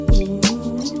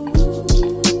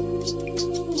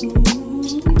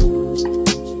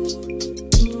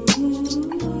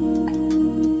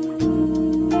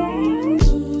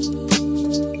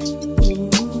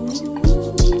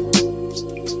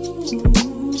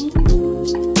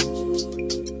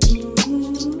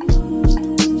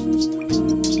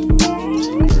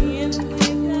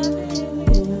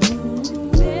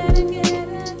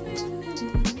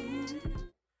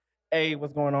Hey,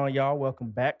 what's going on, y'all? Welcome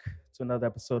back to another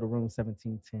episode of Room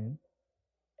 1710.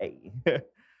 Hey.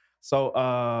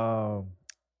 so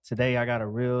today I got a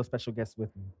real special guest with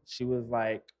me. She was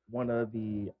like one of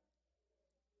the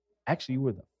actually you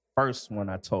were the first one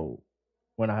I told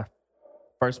when I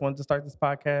first wanted to start this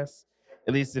podcast.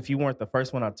 At least if you weren't the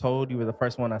first one I told, you were the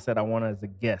first one I said I wanted as a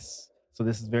guest. So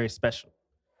this is very special.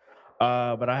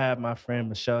 But I have my friend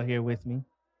Michelle here with me.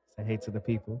 Say hey to the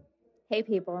people. Hey,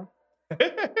 people.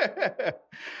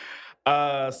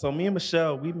 So me and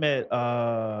Michelle, we met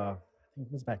I think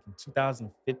it was back in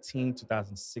 2015,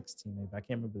 2016, maybe. I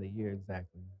can't remember the year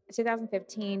exactly.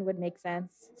 2015 would make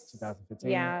sense. 2015?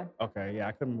 Yeah. Okay, yeah,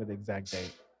 I couldn't remember the exact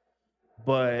date.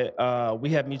 But we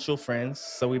had mutual friends,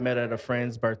 so we met at a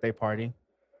friend's birthday party.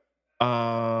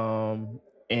 Um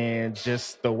and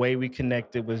just the way we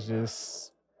connected was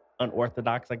just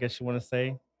unorthodox, I guess you want to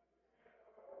say.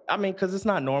 I mean, because it's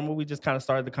not normal. We just kind of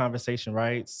started the conversation,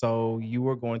 right? So you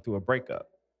were going through a breakup.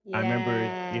 I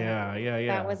remember, Yeah. yeah, yeah, That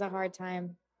yeah. was a hard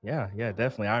time. Yeah, yeah,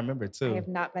 definitely. I remember I too. have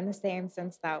not been the same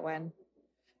since that one,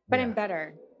 but I'm Yeah,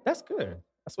 better. that's good.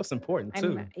 That's what's important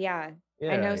too. Yeah. I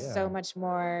Yeah, know so yeah, much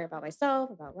more about myself,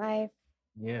 about life.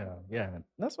 yeah, yeah.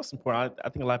 That's what's important. I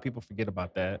think a lot of people forget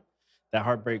about that. That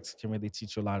heartbreaks can really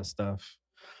teach you a lot of stuff.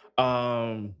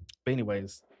 But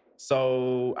anyways,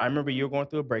 so I remember you were going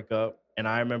through a breakup, and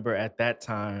I remember at that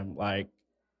time, like,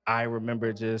 I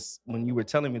remember just when you were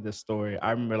telling me this story,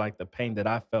 I remember like the pain that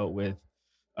I felt with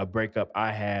a breakup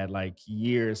I had like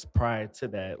years prior to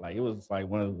that. Like it was like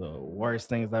one of the worst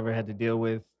things I ever had to deal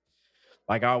with.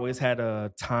 Like I always had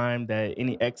a time that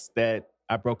any ex that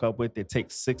I broke up with, it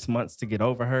takes 6 months to get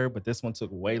over her, but this one took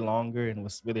way longer and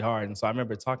was really hard. And so I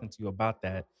remember talking to you about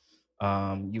that.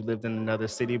 You lived in another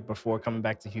city before coming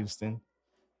back to Houston,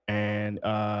 and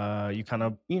you kind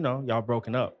of, y'all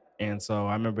broken up. And so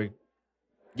I remember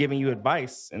giving you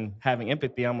advice and having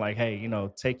empathy. I'm like, hey,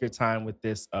 take your time with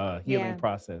this healing Yeah.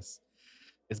 process.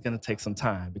 It's gonna take some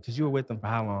time because you were with them for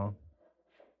how long?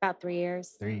 About 3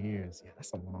 years. 3 years. Yeah,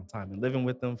 that's a long time. And living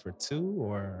with them for two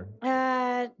or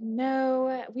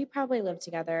No, we probably lived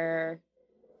together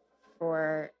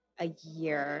for a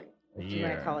year, a if you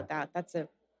want to call year. it that. That's a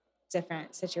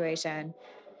different situation.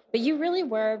 But you really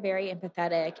were very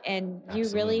empathetic, and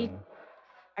Absolutely.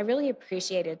 I really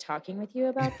appreciated talking with you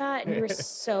about that. And you were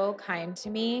so kind to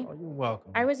me. Oh, you're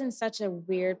welcome. I was in such a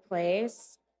weird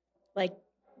place, like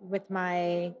with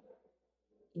my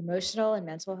emotional and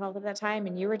mental health at that time.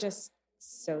 And you were just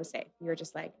so safe. You were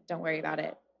just like, don't worry about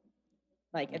it.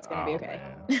 Like, it's going to be Oh okay.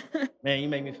 man. Man, you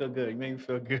make me feel good. You make me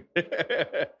feel good.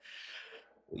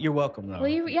 You're welcome Well, though.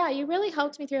 you really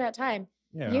helped me through that time.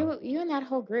 Yeah. You and that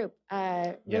whole group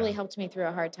really Yeah. helped me through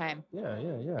a hard time Yeah,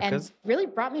 yeah, yeah. and Because really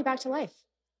brought me back to life.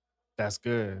 that's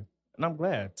good. And I'm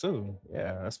glad too.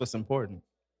 Yeah, that's what's important.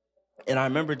 And I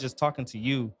remember just talking to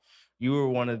you. You were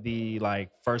one of the like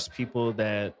first people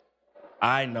that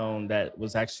I known that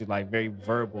was actually like very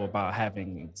verbal about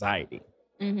having anxiety.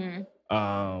 Mm-hmm.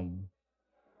 Um,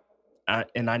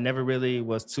 and I never really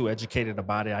was too educated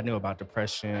about it. I knew about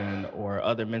depression or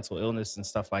other mental illness and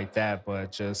stuff like that,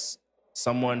 but just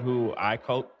someone who I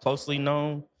closely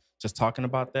known, just talking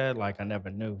about that, like I never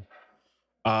knew.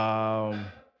 Um,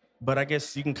 but I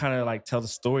guess you can kind of like tell the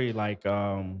story, like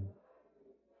I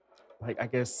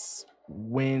guess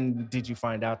when did you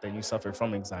find out that you suffered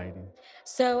from anxiety?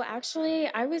 So actually,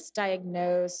 I was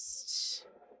diagnosed,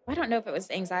 I don't know if it was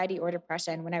anxiety or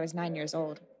depression when I was 9 years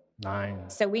old. 9.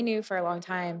 So we knew for a long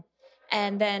time.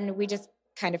 And then we just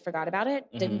kind of forgot about it,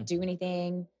 Mm-hmm. didn't do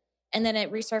anything. And then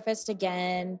it resurfaced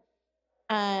again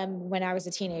when I was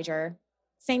a teenager.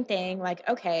 Same thing, like,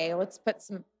 okay, let's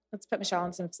put Michelle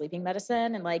on some sleeping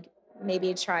medicine and like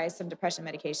maybe try some depression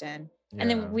medication. And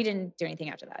Yeah. then we didn't do anything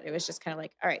after that. It was just kind of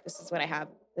like, all right, this is what I have.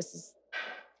 I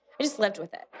just lived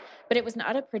with it. But it was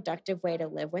not a productive way to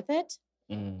live with it.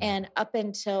 Mm. And up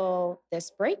until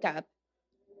this breakup,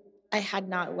 I had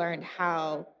not learned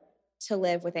how to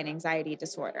live with an anxiety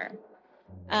disorder.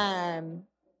 Um,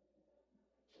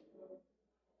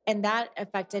 and that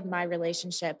affected my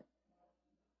relationship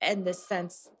in the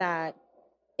sense that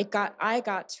I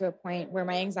got to a point where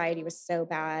my anxiety was so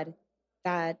bad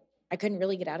that I couldn't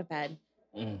really get out of bed.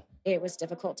 Mm. It was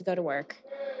difficult to go to work.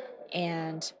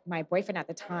 And my boyfriend at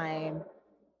the time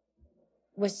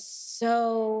was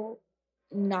so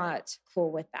not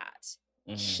cool with that.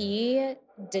 Mm. He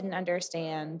didn't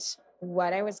understand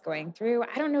what I was going through.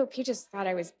 I don't know if he just thought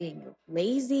I was being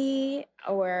lazy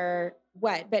or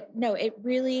what, but no, it's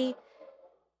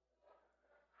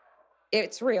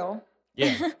real.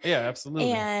 Yeah, yeah,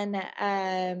 absolutely. And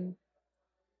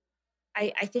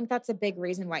I think that's a big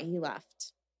reason why he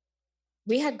left.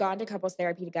 We had gone to couples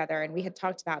therapy together and we had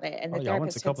talked about it. And Oh, the y'all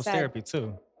went to therapist had couples said, therapy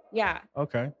too. yeah,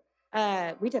 Okay.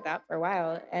 we did that for a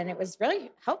while and it was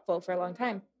really helpful for a long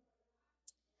time.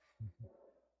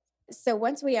 So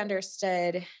once we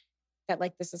understood that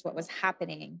like this is what was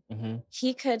happening, Mm-hmm.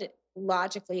 he could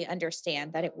logically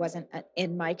understand that it wasn't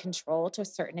in my control to a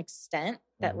certain extent,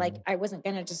 that like Mm-hmm. I wasn't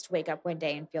going to just wake up one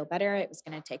day and feel better. It was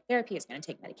going to take therapy, it's going to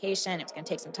take medication, it was going to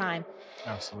take some time.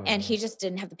 And Absolutely. he just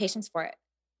didn't have the patience for it.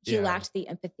 He Yeah. lacked the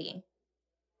empathy.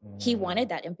 He Mm. wanted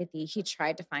that empathy. He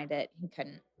tried to find it. He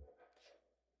couldn't.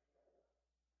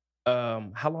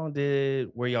 How long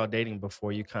were y'all dating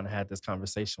before you kind of had this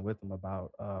conversation with him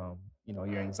about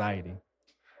your anxiety?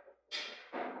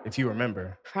 If you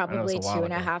remember, I know it's Probably a two while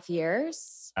and a ago. half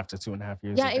years. After 2.5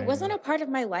 years Yeah, of it wasn't dating. a part of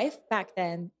my life back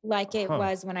then like it Huh.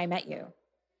 was when I met you.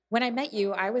 When I met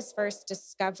you, I was first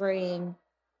discovering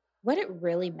what it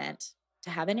really meant to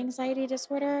have an anxiety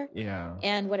disorder Yeah.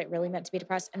 and what it really meant to be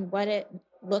depressed and what it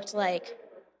looked like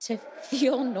to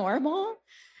feel normal,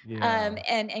 Yeah.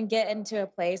 and get into a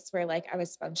place where like I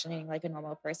was functioning like a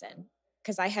normal person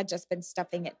because I had just been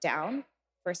stuffing it down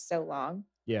for so long.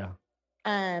 Yeah.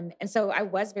 And so I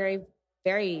was very,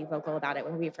 very vocal about it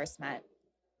when we first met,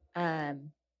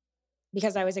 um,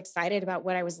 because I was excited about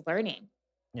what I was learning.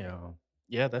 Yeah.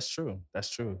 Yeah, that's true. That's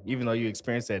true. Even though you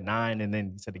experienced it at 9 and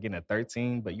then you said again at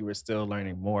 13, but you were still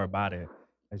learning more about it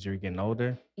as you were getting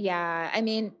older. Yeah, I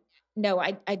mean, no,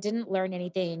 I didn't learn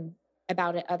anything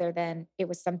about it other than it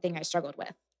was something I struggled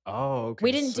with. Oh, We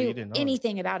okay. didn't So you do didn't know.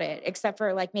 anything about it except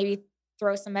for like maybe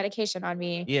throw some medication on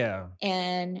me Yeah.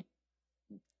 and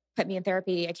put me in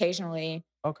therapy occasionally.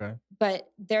 Okay. But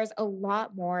there's a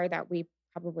lot more that we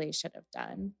probably should have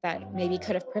done that maybe Mm.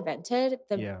 could have prevented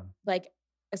the Yeah. like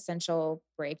essential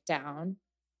breakdown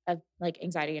of like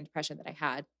anxiety and depression that I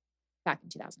had back in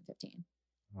 2015.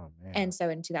 Oh man. And so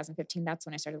in 2015, that's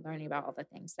when I started learning about all the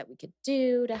things that we could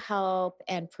do to help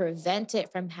and prevent it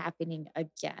from happening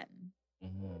again.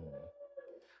 Mhm.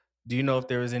 Do you know if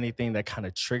there was anything that kind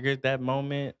of triggered that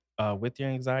moment with your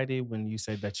anxiety when you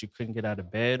said that you couldn't get out of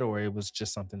bed, or it was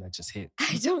just something that just hit?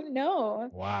 I don't know.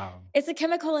 Wow. It's a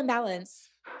chemical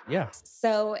imbalance. Yeah.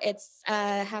 So it's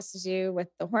has to do with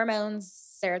the hormones,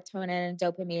 serotonin,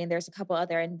 dopamine. There's a couple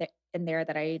other in there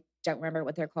that I don't remember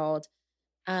what they're called.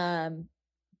 Um,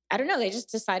 I don't know. They just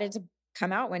decided to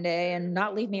come out one day and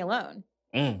not leave me alone.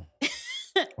 Mm.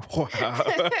 Wow.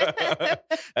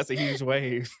 That's a huge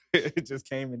wave. It just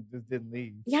came and just didn't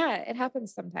leave. Yeah, it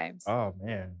happens sometimes. Oh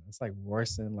man. It's like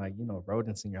worse than like,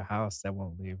 rodents in your house that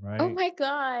won't leave, Oh right? my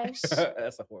gosh.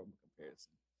 That's a horrible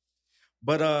comparison.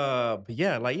 But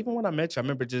yeah, like even when I met you, I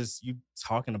remember just you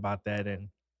talking about that, and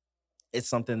it's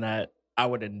something that I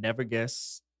would have never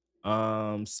guessed.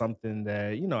 Something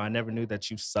that, I never knew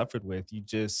that you suffered with. You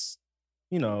just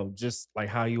like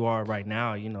how you are right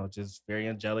now, just very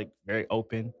angelic, very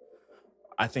open.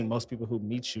 I think most people who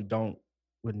meet you don't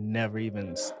would never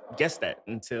even guess that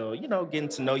until, getting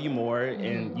to know you more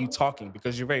and Mhm. you talking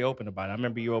because you're very open about it. I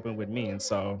remember you open with me. And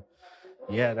so,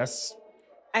 yeah,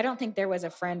 I don't think there was a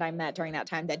friend I met during that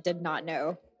time that did not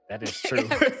know. that is true.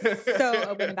 I was so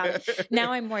open about it.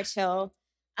 Now I'm more chill.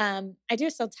 I do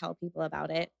still tell people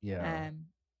about it. Yeah.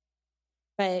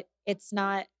 But it's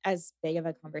not as big of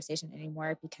a conversation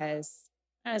anymore because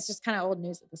it's just kind of old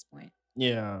news at this point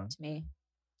Yeah. to me.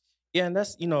 Yeah, and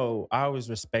that's, I always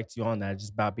respect you on that,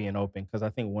 just about being open. Cause I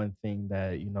think one thing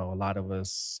that, a lot of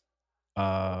us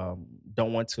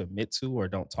don't want to admit to or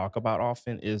don't talk about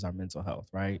often is our mental health,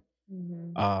 right?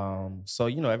 Hmm. So,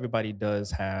 everybody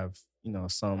does have,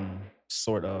 some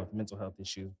sort of mental health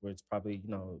issues where it's probably,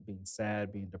 being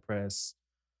sad, being depressed,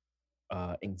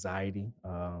 anxiety,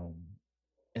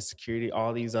 insecurity,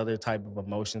 all these other type of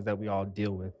emotions that we all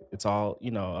deal with. It's all, a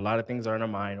lot of things are in our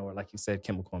mind, or like you said,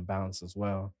 chemical imbalance as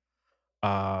well.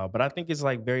 But I think it's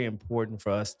like very important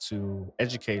for us to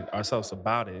educate ourselves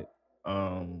about it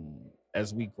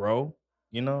as we grow,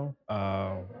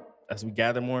 as we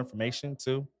gather more information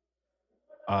too.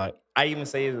 I even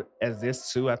say it as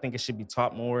this too. I think it should be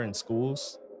taught more in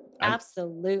schools. I,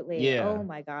 Absolutely. yeah, Oh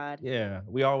my God. yeah.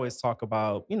 We always talk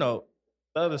about, the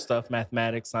other stuff,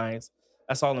 mathematics, science.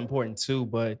 That's all important too.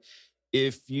 But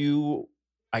if you,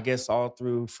 I guess, all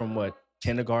through from what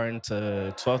kindergarten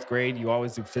to 12th grade, you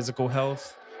always do physical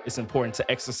health. It's important to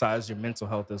exercise your mental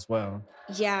health as well.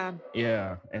 Yeah.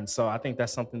 Yeah. And so I think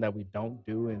that's something that we don't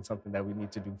do and something that we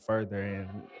need to do further.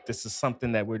 And this is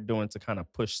something that we're doing to kind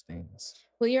of push things.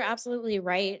 Well, you're absolutely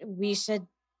right. We should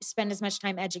spend as much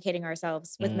time educating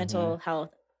ourselves with Hmm. mental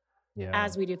health Yeah.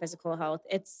 as we do physical health.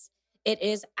 It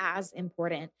is as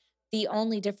important. The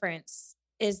only difference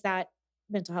is that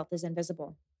mental health is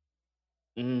invisible.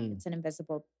 Mm, It's an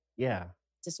invisible Yeah,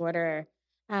 disorder.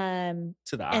 Um,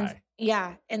 to the and eye.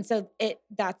 yeah, and so it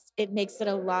makes it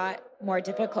a lot more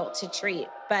difficult to treat.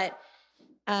 But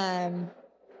um,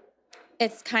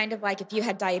 it's kind of like if you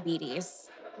had diabetes,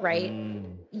 right?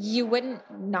 Mm, You wouldn't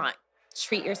not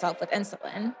treat yourself with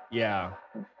insulin. yeah,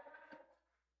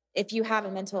 If you have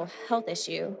a mental health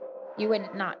issue, you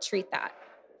wouldn't not treat that.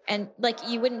 And like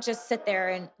you wouldn't just sit there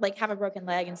and like have a broken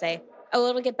leg and say, "Oh,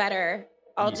 it'll get better.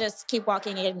 I'll yeah, just keep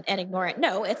walking and ignore it."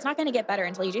 No, it's not going to get better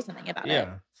until you do something about it.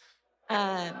 yeah,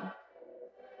 Um,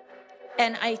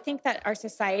 and I think that our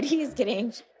society is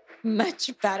getting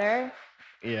much better.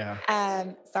 yeah.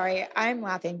 Sorry, I'm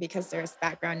laughing because there's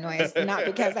background noise, not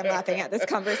because I'm laughing at this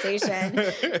conversation.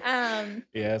 Um,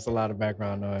 Yeah, it's a lot of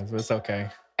background noise, but it's okay.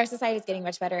 our society is getting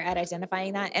much better at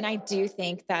identifying that. And I do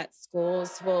think that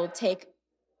schools will take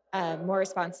more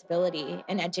responsibility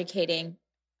in educating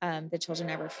the children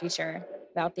of our future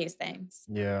about these things.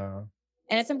 Yeah,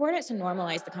 And it's important to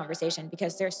normalize the conversation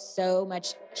because there's so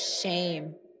much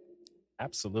shame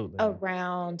absolutely.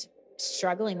 around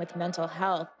struggling with mental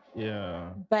health,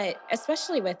 Yeah, but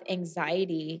especially with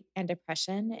anxiety and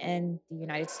depression in the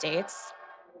United States,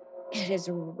 it is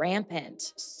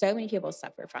rampant. So many people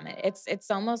suffer from it. It's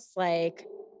almost like,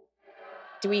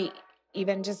 do we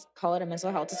even just call it a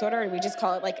mental health disorder, or do we just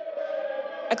call it like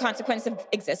a consequence of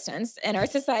existence in our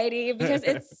society because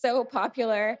it's so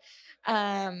popular?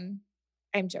 Um,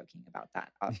 I'm joking about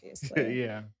that, obviously.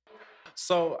 yeah.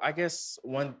 So I guess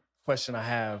one question I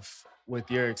have with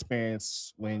your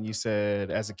experience when you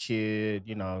said as a kid,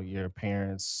 your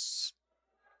parents,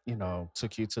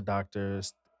 took you to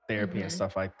doctors, therapy and Hmm.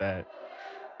 stuff like that.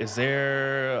 Is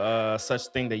there such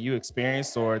thing that you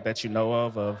experienced or that you know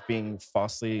of being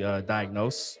falsely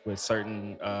diagnosed with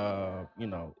certain,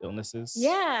 illnesses?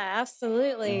 Yeah, Hmm.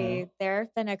 absolutely. There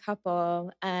have been a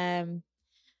couple.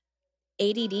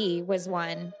 ADD was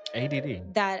one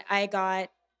ADD. that I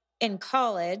got in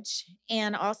college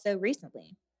and also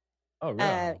recently. Oh,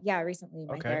 really? Yeah, recently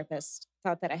my Okay. therapist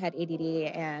thought that I had ADD,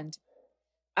 and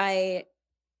I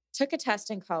took a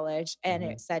test in college and Hmm.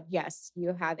 it said, yes,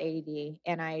 you have ADD.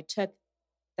 And I took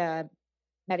the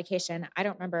medication. I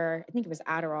don't remember, I think it was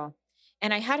Adderall.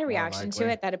 And I had a More reaction to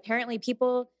likely. it that apparently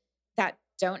people that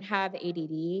don't have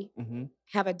ADD Hmm.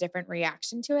 have a different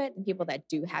reaction to it than people that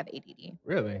do have ADD.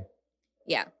 Really?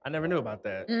 Yeah. I never knew about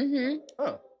that. Hmm.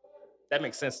 Huh. That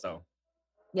makes sense though.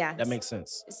 That Yes. makes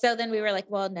sense. So then we were like,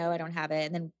 well, no, I don't have it.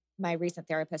 And then my recent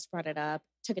therapist brought it up,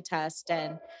 took a test,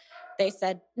 and they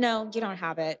said, no, you don't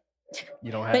have it.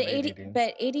 You don't But have ADD.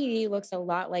 ADD looks a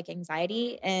lot like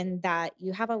anxiety in that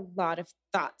you have a lot of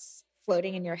thoughts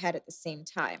floating in your head at the same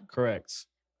time. Correct.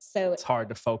 So It's hard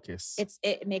to focus.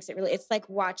 it makes it really, it's like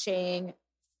watching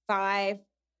 5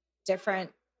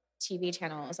 different TV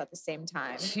channels at the same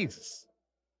time. Jesus.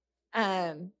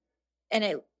 Um,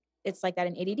 and it's like that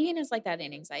in ADD and it's like that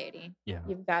in anxiety. Yeah.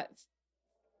 You've got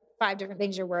 5 different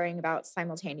things you're worrying about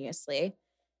simultaneously.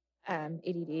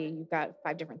 ADD, you've got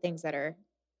 5 different things that are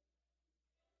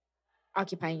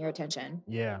occupying your attention.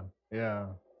 Yeah. Yeah.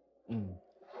 Mm.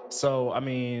 So, I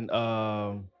mean,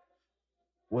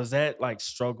 was that like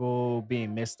struggle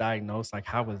being misdiagnosed? Like,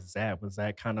 how was that? Was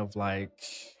that kind of like,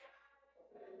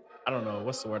 I don't know,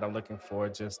 what's the word I'm looking for?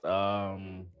 Just,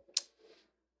 I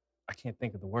can't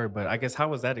think of the word, but I guess how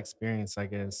was that experience? I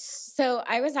guess So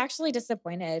I was actually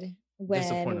disappointed when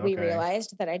disappointing. we Okay.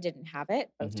 realized that I didn't have it.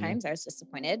 Both Hmm. times I was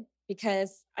disappointed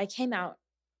because I came out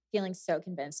feeling so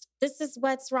convinced. This is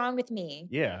what's wrong with me.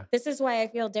 Yeah. This is why I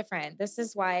feel different. This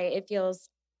is why it feels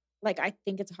like I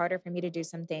think it's harder for me to do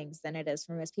some things than it is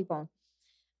for most people.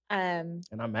 Um,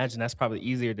 And I imagine that's probably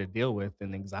easier to deal with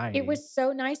than it anxiety. was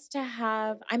so nice to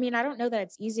have. I mean, I don't know that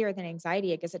it's easier than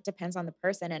anxiety. I guess it depends on the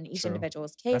person and each True.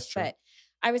 individual's That's case. true. But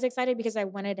I was excited because I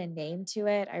wanted a name to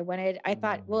it. I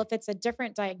thought, well, Mm. if it's a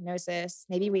different diagnosis,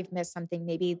 maybe we've missed something.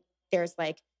 Maybe there's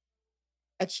like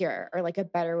a cure or like a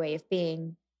better way of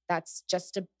being that's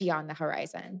just beyond the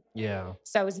horizon. Yeah.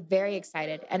 So I was very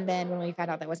excited. And then when we found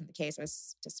out that wasn't the case, I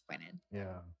was disappointed.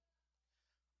 Yeah.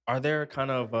 Are there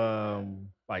kind of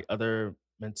like other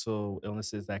mental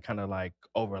illnesses that kind of like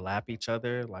overlap each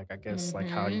other? Like I guess like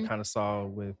how you Hmm. kind of saw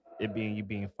with it being you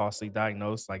being falsely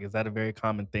diagnosed. Like is that a very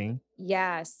common thing?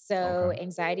 Yeah. So Okay.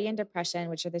 anxiety and depression,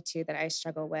 which are the two that I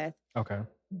struggle with, Okay.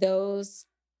 those,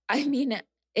 I mean,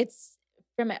 it's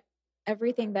from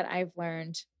everything that I've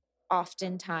learned,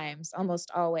 oftentimes, almost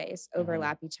always Hmm.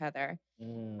 overlap each other.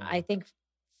 I Mm, think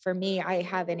for me, I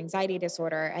have an anxiety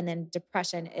disorder, and then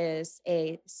depression is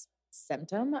a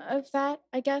symptom of that,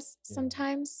 I guess, yeah.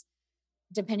 sometimes,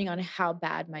 depending on how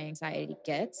bad my anxiety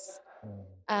gets. Mm,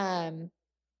 Um,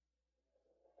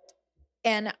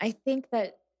 and I think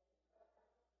that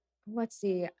let's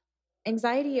see.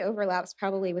 Anxiety overlaps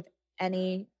probably with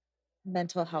any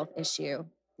mental health issue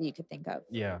that you could think of.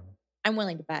 Yeah. I'm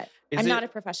willing to bet. Is I'm not it? a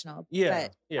professional, Yeah,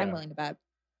 but I'm yeah. willing to bet.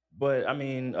 But I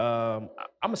mean,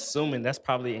 I'm assuming that's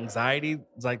probably anxiety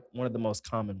is like one of the most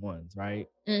common ones, right?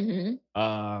 Mhm.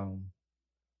 Um,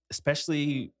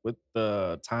 Especially with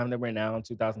the time that we're now in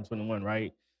 2021,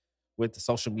 right? With the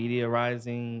social media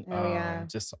rising, Oh, yeah.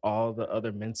 just all the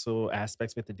other mental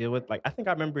aspects we have to deal with. Like, I think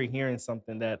I remember hearing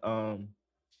something that,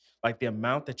 like the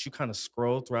amount that you kind of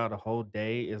scroll throughout a whole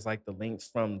day is like the links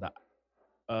from the,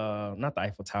 not the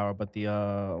Eiffel Tower, but the,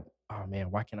 oh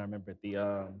man, why can't I remember it?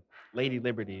 The, Lady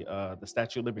Liberty, the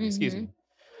Statue of Liberty, excuse Mhm. me.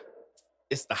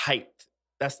 It's the height.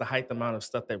 That's the height amount of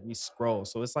stuff that we scroll.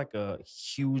 So it's like a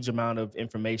huge amount of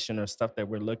information or stuff that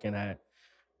we're looking at.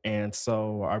 And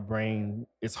so our brain,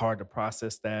 it's hard to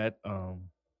process that.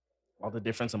 All the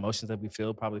different emotions that we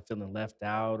feel, probably feeling left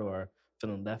out or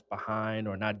feeling left behind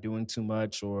or not doing too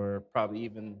much or probably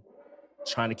even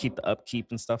trying to keep the upkeep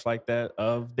and stuff like that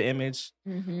of the image.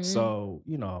 Mhm. So,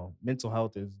 mental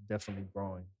health is definitely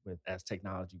growing with as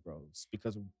technology grows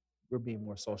because we're being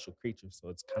more social creatures. So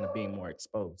it's kind of being more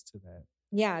exposed to that.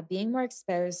 Yeah, being more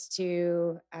exposed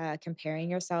to, comparing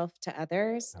yourself to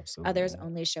others Absolutely.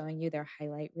 only showing you their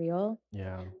highlight reel.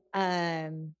 Yeah.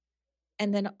 Um,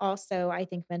 and then also, I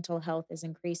think mental health is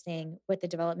increasing with the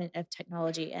development of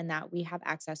technology and that we have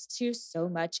access to so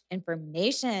much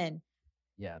information.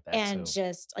 Yeah, that And too.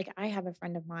 just like I have a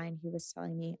friend of mine who was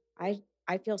telling me, I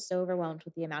feel so overwhelmed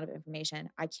with the amount of information.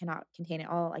 I cannot contain it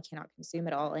all. I cannot consume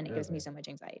it all. And it gives me Really. so much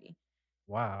anxiety.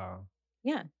 Wow.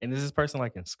 Yeah. And is this person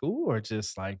like in school or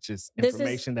just This is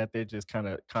information that they're just kind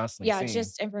of constantly Yeah, seeing?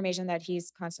 just information that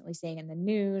he's constantly seeing in the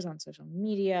news, on social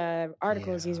media,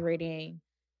 articles he's Yeah. reading.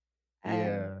 Um,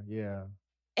 Yeah. Yeah.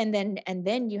 and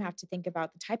then you have to think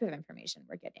about the type of information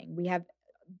we're getting. We have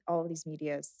all of these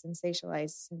media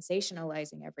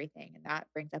sensationalizing everything, and that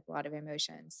brings up a lot of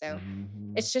emotion. So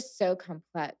Hmm. it's just so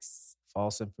complex.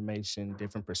 False information,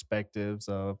 different perspectives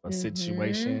of a Hmm.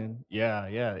 situation. Yeah.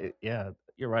 Yeah. Yeah.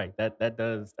 You're right.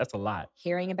 That's a lot.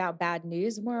 Hearing about bad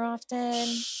news more often.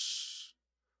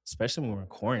 Especially when we're in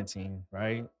quarantine,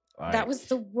 right? That Like, was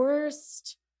the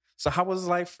worst. so how was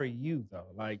life for you though?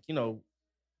 Like,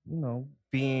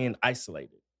 being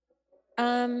isolated.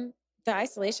 Um, the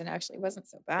isolation actually wasn't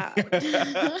so bad.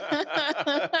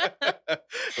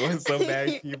 It wasn't so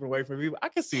bad keeping away from people. I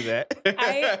can see that.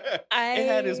 I It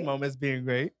had its I moments being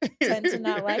great. tend to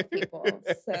not like people.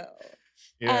 So,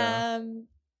 Yeah, um,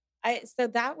 so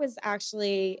that was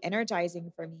actually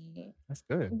energizing for me. that's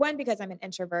good. One, because I'm an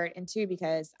introvert, and two,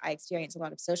 because I experience a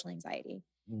lot of social anxiety.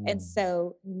 And Mm,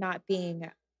 so, not being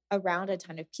around a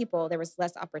ton of people, there was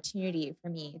less opportunity for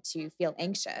me to feel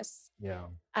anxious. yeah,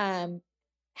 Um,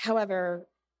 However,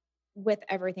 with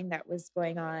everything that was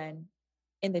going on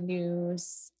in the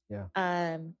news, yeah.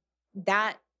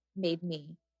 that made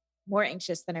me more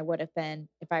anxious than I would have been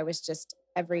if I was just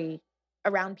every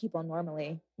around people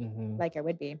normally, Hmm. like I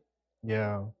would be.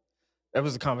 Yeah. That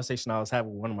was a conversation I was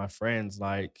having with one of my friends.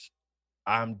 Like,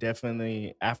 I'm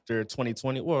definitely after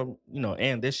 2020, or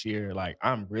and this year, like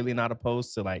I'm really not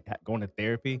opposed to like going to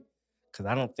therapy because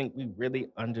I don't think we really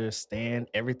understand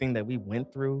everything that we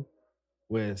went through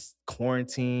with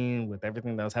quarantine, with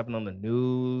everything that was happening on the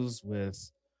news,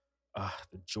 with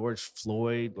the George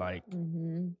Floyd, like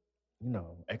Mhm.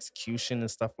 execution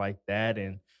and stuff like that.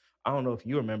 And I don't know if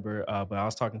you remember, but I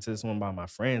was talking to this one by my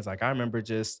friends. Like I remember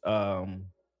just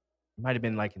it might have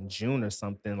been like in June or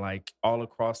something, like all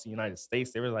across the United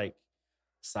States, there were like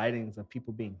sightings of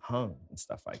people being hung and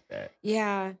stuff like that.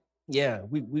 Yeah, Yeah,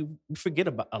 we forget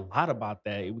about a lot about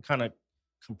that. We kind of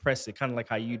compress it, kind of like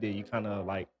how you did. You kind of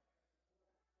like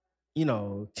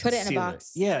put it in a conceal it.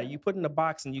 box. Yeah, you put it in a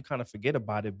box and you kind of forget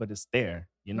about it, but it's there.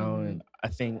 And Mhm. I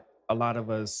think a lot of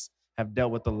us have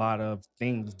dealt with a lot of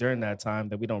things during that time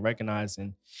that we don't recognize.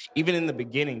 And even in the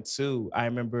beginning too, I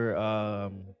remember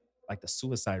like the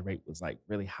suicide rate was like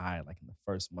really high, like in the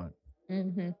first month.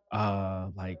 Mhm.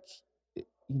 Like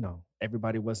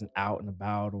everybody wasn't out and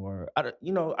about, or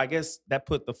I guess that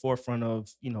put the forefront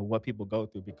of what people go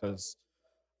through because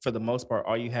for the most part,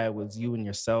 all you had was you and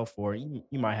yourself, or you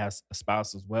might have a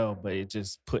spouse as well, but it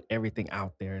just put everything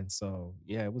out there. And so,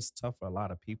 yeah, it was tough for a lot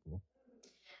of people.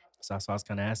 So that's why I was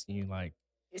kind of asking you, like,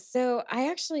 So I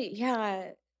actually,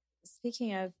 yeah,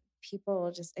 speaking of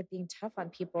people, just it being tough on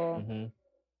people, hmm.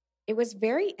 it was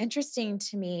very interesting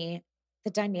to me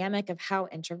the dynamic of how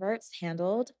introverts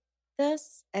handled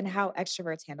this and how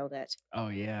extroverts handled it. Oh,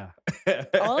 yeah.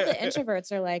 All the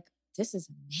introverts are like, this is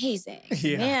amazing,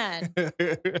 Yeah. man.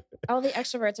 All the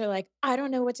extroverts are like, I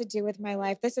don't know what to do with my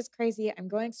life. This is crazy. I'm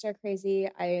going stir crazy.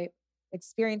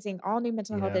 experiencing all new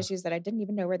mental health Yeah. issues that I didn't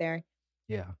even know were there.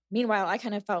 Yeah. Meanwhile, I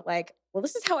kind of felt like, well,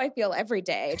 this is how I feel every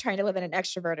day trying to live in an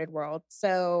extroverted world.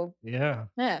 So, Yeah.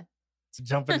 eh, To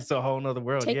jump into a whole nother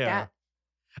world. take Yeah. that.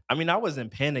 I mean, I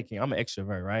wasn't panicking. I'm an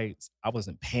extrovert, right? I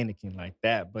wasn't panicking like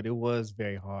that, but it was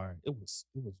very hard. It was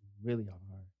really hard.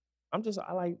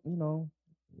 I like,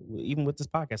 even with this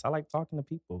podcast, I like talking to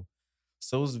people.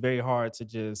 So it was very hard to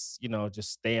just,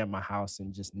 just stay in my house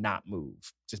and just not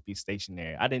move, just be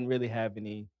stationary. I didn't really have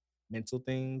any mental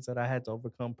things that I had to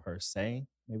overcome per se.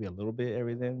 Maybe a little bit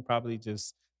everything, probably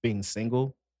just being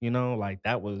single, like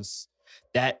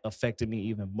that affected me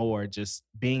even more, just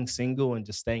being single and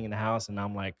just staying in the house. And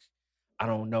I'm like, I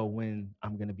don't know when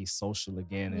I'm gonna be social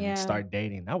again and Yeah. start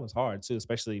dating. That was hard too,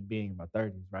 especially being in my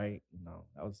 30s, right?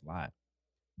 That was a lot.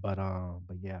 But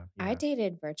yeah, I yeah.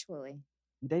 dated virtually.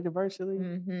 You dated virtually?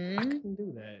 I Hmm. couldn't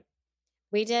do that.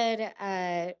 We did,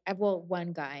 well,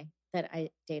 one guy that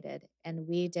I dated, and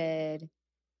we did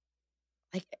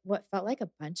like what felt like a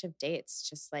bunch of dates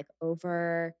just like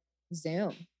over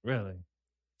Zoom Really?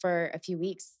 for a few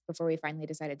weeks before we finally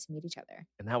decided to meet each other.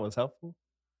 And that was helpful?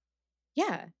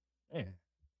 Yeah. Yeah,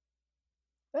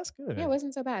 that's Yeah, it good.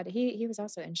 wasn't so bad. He was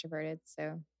also introverted,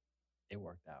 so It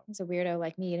worked out. he's a weirdo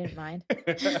like me. He didn't mind.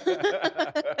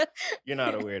 You're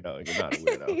not a weirdo. You're not a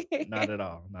weirdo. Not at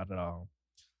all. Not at all.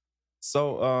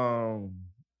 So,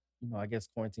 I guess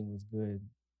quarantine was good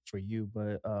for you,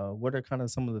 but what are kind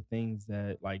of some of the things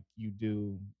that like you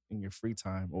do in your free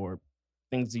time or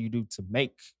things that you do to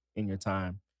make in your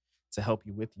time to help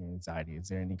you with your anxiety? Is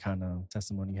there any kind of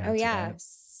testimony you Oh have to yeah. that?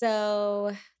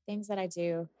 So things that I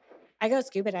do. I go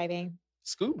scuba diving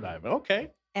Scuba diving.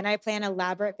 Okay. and I plan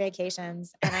elaborate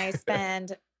vacations and I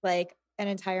spend like an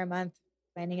entire month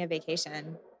planning a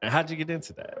vacation. And how'd you get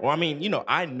into that? Well, I mean,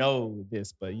 I know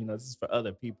this, but this is for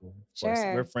other people. Of course,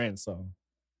 we're Sure. friends. So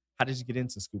how did you get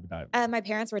into scuba diving? My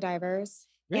parents were divers.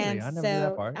 Really? And I never knew that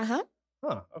so, part. uh-huh.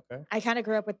 Huh. Okay. I kind of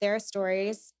grew up with their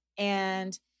stories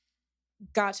and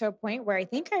got to a point where I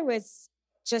think I was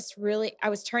just really, I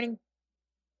was turning,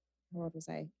 how old was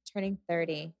I? Turning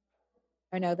 30.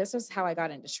 Oh no, this was how I got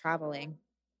into traveling.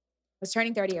 I was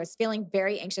turning 30. I was feeling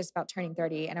very anxious about turning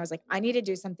 30. And I was like, I need to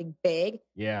do something big.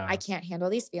 Yeah. I can't handle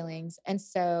these feelings. And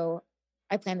so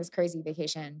I planned this crazy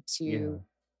vacation Yeah. to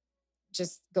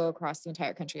just go across the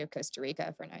entire country of Costa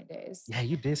Rica for 9 days. Yeah,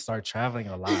 you did start traveling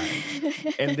a lot.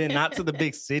 And then not to the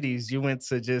big cities. You went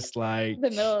to just like The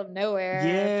middle of nowhere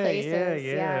yeah, places.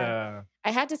 Yeah. yeah.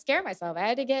 I had to scare myself. I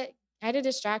had to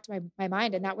distract my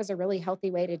mind. And that was a really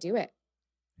healthy way to do it.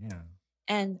 Yeah.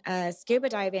 And scuba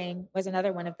diving was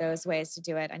another one of those ways to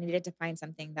do it. I needed to find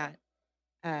something that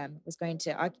was going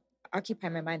to occupy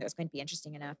my mind, that was going to be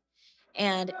interesting enough.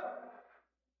 And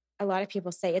a lot of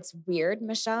people say it's weird,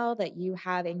 Michelle, that you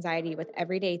have anxiety with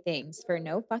everyday things for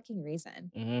no fucking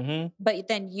reason. Mm-hmm. But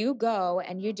then you go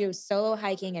and you do solo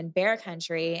hiking in bear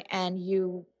country and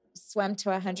you swim to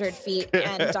 100 feet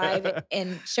and dive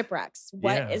in shipwrecks.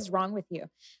 What is Yeah. wrong with you?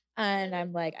 And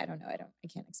I'm like, I don't know. I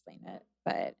can't explain it.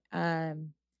 But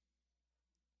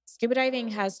scuba diving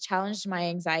has challenged my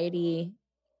anxiety.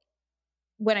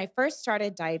 When I first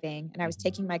started diving and I was Mhm.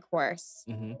 taking my course,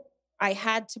 Mm-hmm. I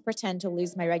had to pretend to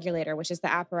lose my regulator, which is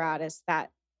the apparatus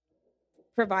that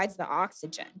provides the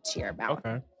oxygen to your mouth.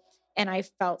 Okay. And I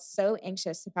felt so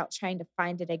anxious about trying to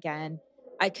find it again.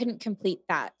 I couldn't complete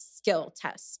that skill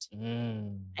test.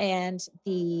 Mm. And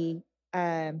the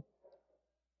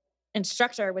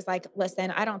instructor was like,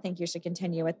 listen, I don't think you should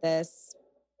continue with this.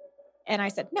 And I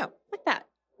said, no, fuck that.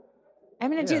 I'm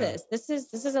going to do Yeah. this. This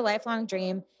is a lifelong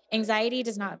dream. Anxiety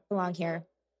does not belong here.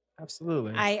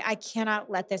 Absolutely. I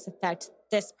cannot let this affect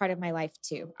this part of my life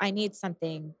too. I need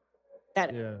something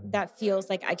Yeah. that feels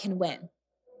like I can win.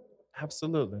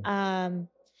 Absolutely.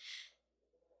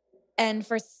 And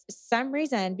for some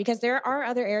reason, because there are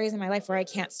other areas in my life where I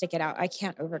can't stick it out, I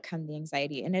can't overcome the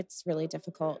anxiety and it's really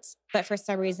difficult. But for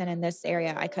some reason in this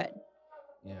area, I could.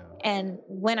 Yeah. And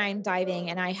when I'm diving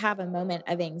and I have a moment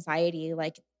of anxiety,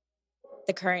 like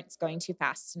the current's going too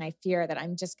fast and I fear that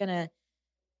I'm just going to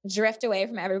drift away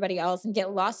from everybody else and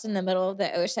get lost in the middle of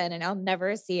the ocean and I'll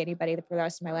never see anybody for the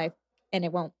rest of my life and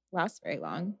it won't last very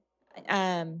long.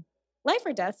 Life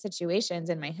or death situations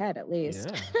in my head, at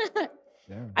least. Yeah.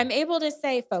 Yeah. I'm able to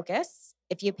say focus.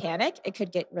 If you panic, it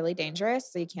could get really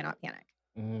dangerous. So you cannot panic.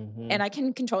 Mm-hmm. And I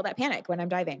can control that panic when I'm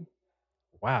diving.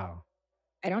 Wow.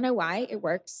 I don't know why it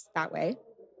works that way,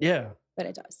 Yeah. but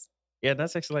it does. Yeah,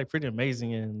 that's actually like pretty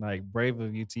amazing and like brave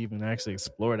of you to even actually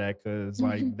explore that because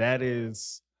like that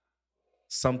is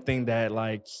something that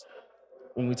like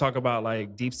when we talk about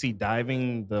like deep sea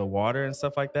diving, the water and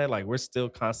stuff like that, like we're still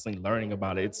constantly learning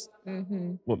about it. It's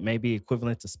Hmm. what may be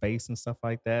equivalent to space and stuff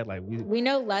like that. Like we We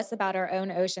know less about our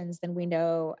own oceans than we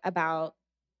know about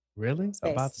really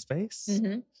about space. space?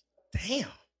 Hmm. Damn.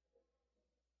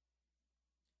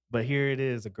 But here it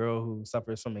is, a girl who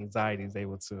suffers from anxiety is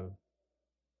able to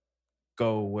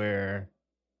go where,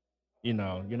 you're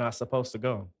not supposed to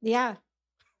go. Yeah.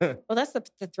 Well, that's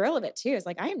the thrill of it too. Is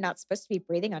like I am not supposed to be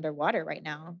breathing underwater right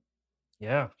now,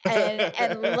 Yeah.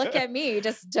 and look at me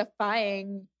just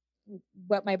defying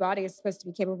what my body is supposed to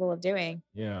be capable of doing.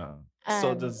 Yeah.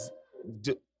 So Um,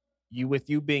 do you with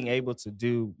you being able to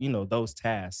do, those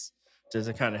tasks, does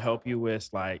it kind of help you with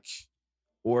like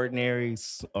or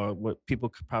what people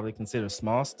could probably consider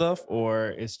small stuff, or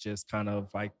it's just kind of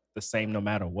like the same no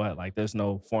matter what? Like there's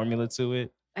no formula to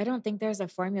it? I don't think there's a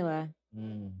formula.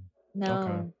 Mm, okay.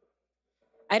 No,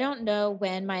 I don't know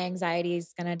when my anxiety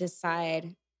is going to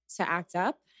decide to act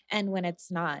up and when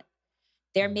it's not.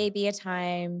 There Mm. may be a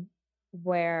time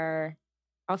where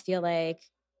I'll feel like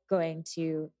going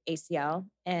to ACL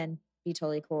and be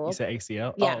totally You cool. said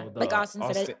ACL? Yeah, Oh, like the Austin.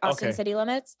 Austin Okay. City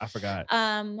Limits. I forgot.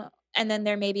 And then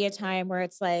there may be a time where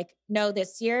it's like, no,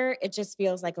 this year it just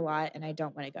feels like a lot and I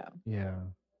don't want to go. Yeah.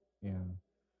 Yeah.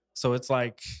 So it's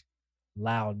like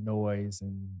loud noise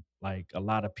and like a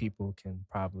lot of people can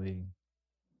probably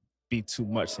be too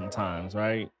much sometimes,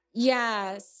 right?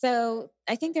 Yeah. So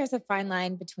I think there's a fine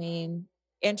line between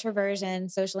introversion,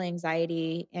 social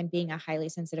anxiety, and being a highly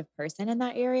sensitive person in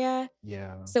that area.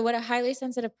 Yeah. So, what a highly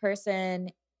sensitive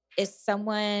person is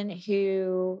someone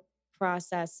who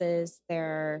processes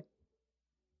their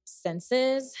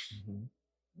senses Mhm.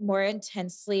 more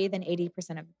intensely than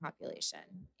 80% of the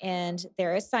population. And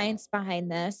there is science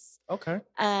behind this. Okay.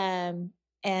 And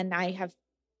I have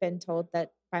been told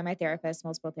that by my therapist,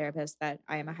 multiple therapists, that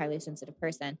I am a highly sensitive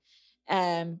person.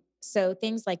 So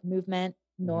things like movement,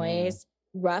 Mhm. noise,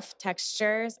 rough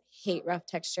textures, hate rough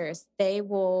textures. They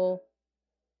will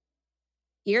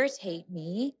irritate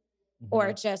me or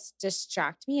Mhm. just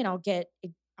distract me, and I'll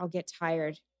get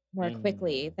tired more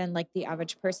quickly Mm. than like the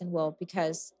average person will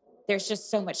because there's just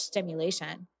so much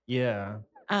stimulation. Yeah.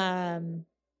 Um,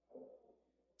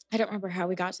 I don't remember how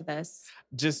we got to this.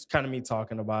 Just kind of me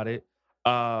talking about it.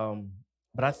 Um,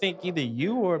 but I think either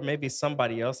you or maybe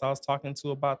somebody else I was talking to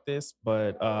about this,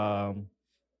 but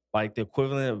like the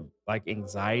equivalent of like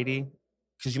anxiety,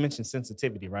 because you mentioned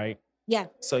sensitivity, right? Yeah.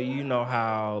 So you know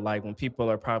how like when people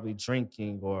are probably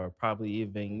drinking or probably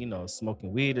even,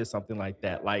 smoking weed or something like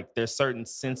that, like there's certain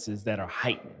senses that are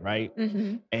heightened, right?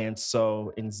 Hmm. And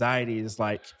so anxiety is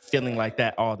like feeling like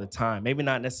that all the time. Maybe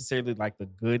not necessarily like the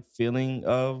good feeling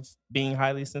of being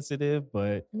highly sensitive,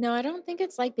 but No, I don't think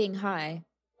it's like being high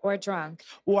or drunk.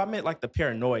 well, I meant like the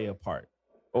paranoia part.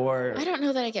 I Or don't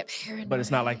know that I get but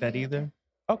it's not like that paranoid. either.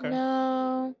 Okay.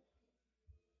 No.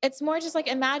 It's more just like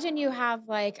imagine you have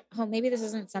like, oh, maybe this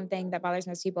isn't something that bothers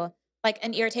most people, like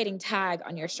an irritating tag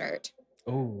on your shirt.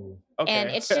 Ooh. And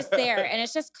Okay. it's just there and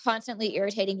it's just constantly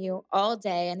irritating you all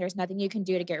day and there's nothing you can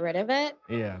do to get rid of it.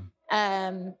 Yeah.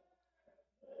 Um,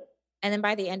 and then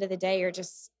by the end of the day, you're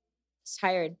just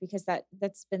tired because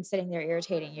that's been sitting there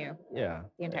irritating you Yeah.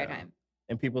 the entire Yeah. time.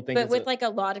 And people think But it's with a like a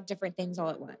lot of different things all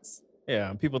at once. yeah,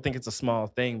 and people think it's a small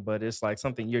thing, but it's like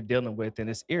something you're dealing with and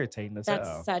it's irritating as That's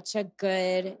hell. such a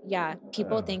good, yeah.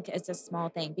 People Yeah. think it's a small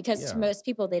thing because to Yeah. most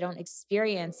people, they don't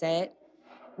experience it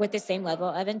with the same level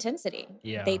of intensity.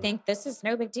 They Yeah. think this is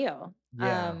no big deal.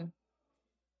 Yeah.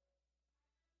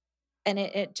 And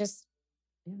it just,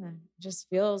 yeah, just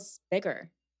feels bigger,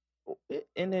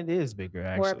 And it is bigger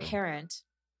more actually. apparent.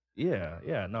 Yeah,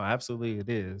 yeah, no, absolutely it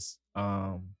is.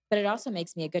 But it also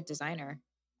makes me a good designer.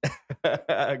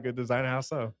 A good designer, how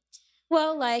so?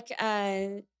 Well, like if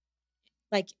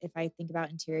I think about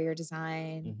interior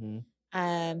design,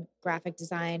 Mhm. graphic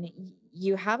design,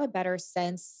 you have a better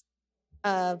sense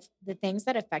of the things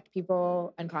that affect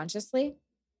people unconsciously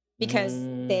because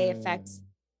they affect Mm.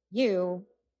 you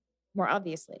more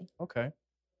obviously. Okay.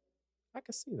 I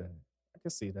can see that. I can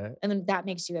see that. And then that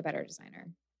makes you a better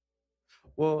designer.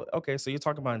 Well, okay, so you're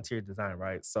talking about interior design,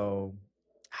 right? So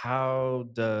how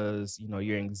does,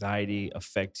 your anxiety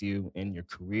affect you in your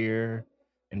career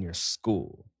and your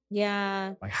school?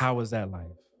 Yeah. Like how was that life?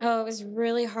 Oh, it was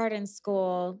really hard in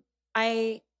school.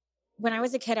 I When I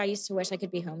was a kid, I used to wish I could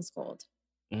be homeschooled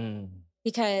Mm.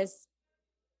 because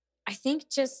I think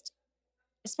just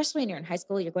especially when you're in high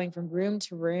school, you're going from room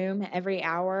to room every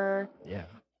hour. Yeah.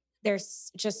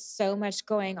 There's just so much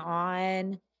going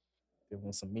on. Give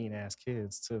them some mean ass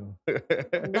kids too.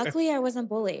 Luckily, I wasn't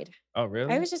bullied. Oh, I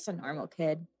really? was just a normal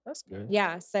kid. That's good.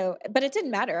 Yeah, so but it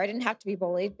didn't matter. I didn't have to be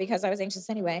bullied because I was anxious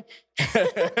anyway.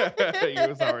 You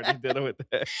was already dealing with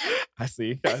that. I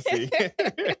see. I see.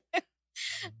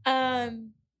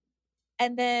 Um,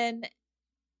 and then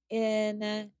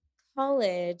in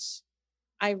college,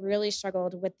 I really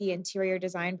struggled with the interior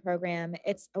design program.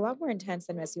 It's a lot more intense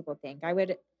than most people think.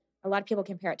 A lot of people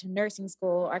compare it to nursing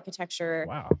school, architecture.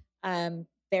 Wow.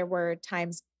 There were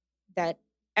times that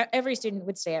every student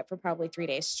would stay up for probably 3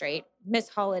 days straight, miss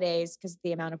holidays because of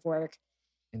the amount of work.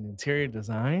 In interior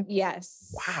design?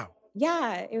 Yes. Wow.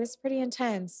 Yeah, it was pretty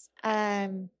intense.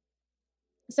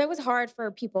 So it was hard for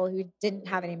people who didn't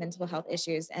have any mental health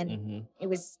issues. And Mhm. it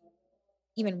was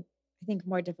even, I think,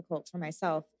 more difficult for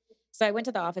myself. So I went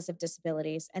to the Office of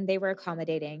Disabilities and they were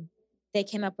accommodating. They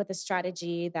came up with a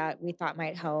strategy that we thought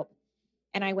might help.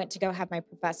 And I went to go have my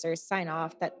professors sign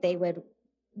off that they would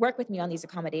work with me on these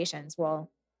accommodations. Well,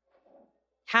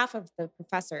 half of the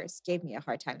professors gave me a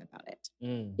hard time about it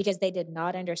Mm. because they did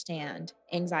not understand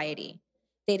anxiety.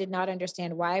 They did not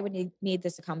understand why I would need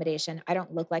this accommodation. I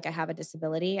don't look like I have a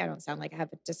disability. I don't sound like I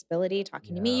have a disability.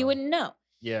 Talking to me, you Yeah. wouldn't know.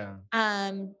 Yeah.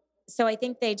 So I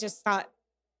think they just thought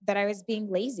that I was being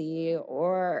lazy,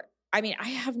 or I mean, I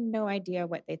have no idea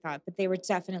what they thought, but they were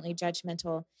definitely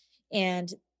judgmental.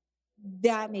 And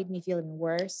that made me feel even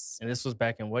worse. And this was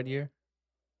back in what year?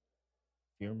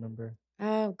 Do you remember?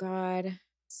 Oh God.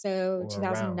 So Or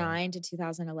around? 2009 to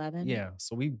 2011. Yeah.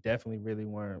 So we definitely really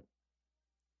weren't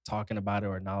talking about it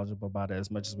or knowledgeable about it as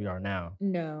much as we are now.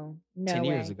 No, 10 no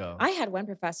years way. ago. I had one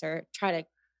professor try to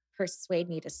persuade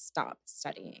me to stop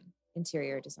studying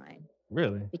interior design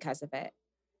Really? because of it.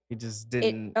 He just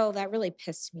didn't. That really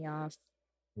pissed me off.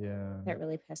 Yeah. That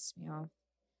really pissed me off.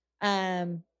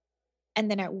 Um, and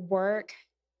then at work,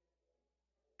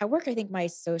 I think my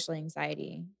social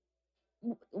anxiety,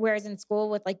 whereas in school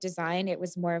with like design, it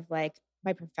was more of like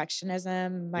my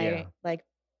perfectionism, my Yeah. like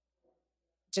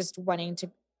just wanting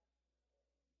to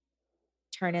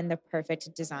turn in the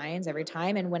perfect designs every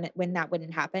time. And when that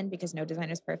wouldn't happen because no design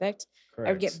is perfect,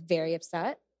 I would get Correct. very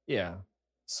upset. Yeah.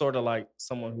 Sort of like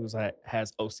someone who's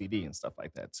has OCD and stuff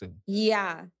like that too.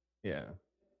 Yeah. Yeah.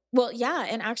 Well, yeah.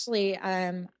 And actually,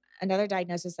 another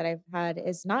diagnosis that I've had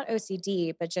is not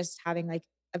OCD, but just having like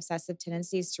obsessive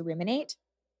tendencies to ruminate.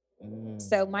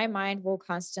 So Mm. my mind will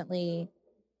constantly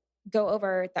go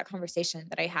over that conversation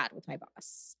that I had with my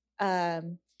boss. I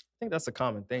think that's a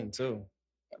common thing too.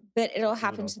 But it'll People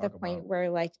happen don't to the talk point about. where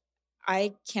like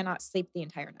I cannot sleep the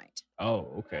entire night.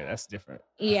 Oh, okay. That's different.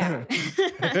 Yeah.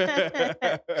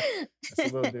 That's a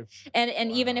little different.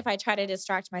 And even Wow. if I try to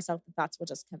distract myself, the thoughts will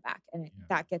just come back, and Yeah.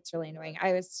 that gets really annoying.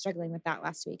 I was struggling with that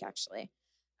last week actually.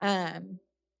 Um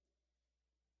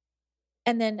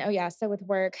and then, oh yeah, so with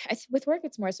work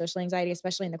it's more social anxiety,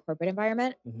 especially in the corporate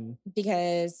environment, Mhm.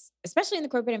 because especially in the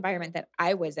corporate environment that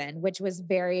I was in, which was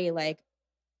very like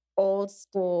old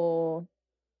school,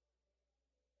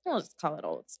 we'll just call it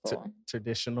old T school,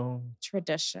 Traditional,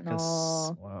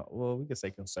 traditional, well, we could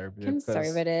say conservative because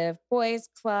conservative, boys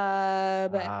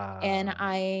club, and ah,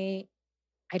 I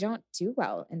don't do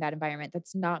well in that environment.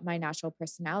 That's not my natural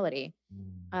personality.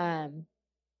 mm, Um,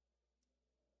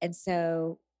 and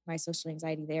so my social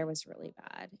anxiety there was really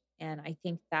bad. And I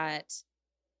think that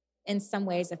in some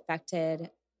ways affected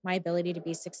my ability to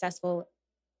be successful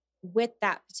with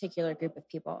that particular group of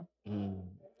people. mm.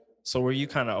 So were you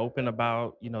kinda open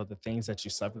about, the things that you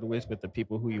suffered with the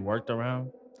people who you worked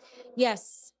around?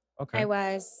 Yes, Okay. I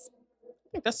was. I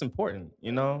think that's important,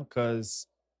 because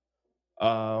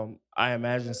I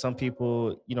imagine some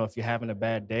people, if you're having a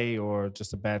bad day or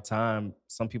just a bad time,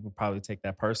 some people probably take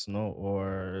that personal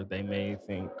or they may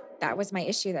think, That was my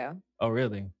issue though. "Oh,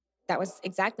 really? That was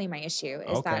exactly my issue,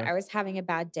 is that Okay. I was having a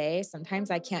bad day. Sometimes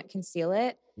I can't conceal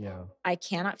it. Yeah. I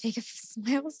cannot fake a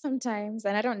smile sometimes.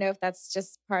 And I don't know if that's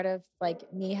just part of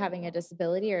like me having a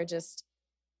disability or just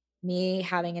me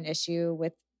having an issue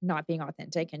with not being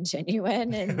authentic and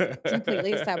genuine and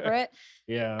completely separate.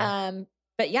 Yeah. Um,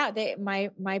 but yeah,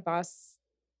 my boss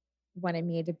wanted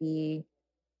me to be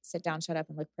sit down, shut up,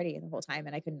 and look pretty the whole time,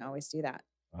 and I couldn't always do that.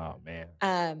 Oh, man.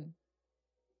 Um,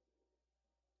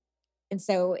 and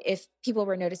so if people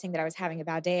were noticing that I was having a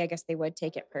bad day, I guess they would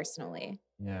take it personally.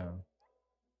 Yeah.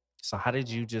 So how did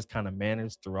you just kinda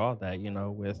manage through all that,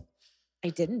 with I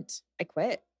didn't. I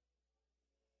quit.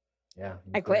 yeah,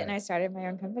 you I quit and quit. I started my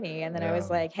own company. And then I was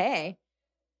Yeah. like, hey,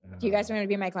 do you Yeah. guys want to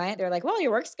be my client? They're like, well,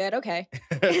 your work's good. Okay.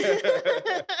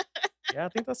 Yeah, I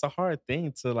think that's a hard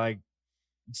thing to, like,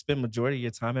 spend majority of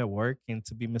your time at work and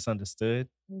to be misunderstood.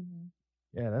 Mhm.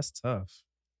 Yeah, that's tough.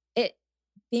 It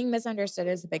being misunderstood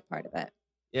is a big part of it.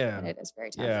 and Yeah. it is very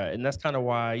tough. Yeah. And that's kind of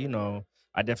why,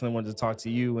 I definitely wanted to talk to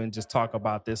you and just talk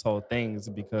about this whole thing is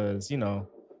because,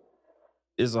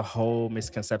 there's a whole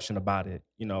misconception about it.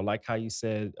 Like how you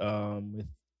said with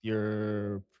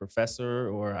your professor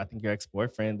or I think your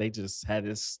ex-boyfriend, they just had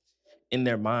this in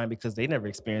their mind because they never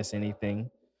experienced anything.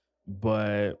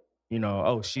 But,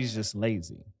 oh, she's just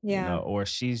lazy, Yeah. or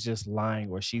she's just lying,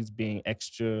 or she's being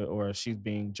extra, or she's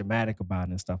being dramatic about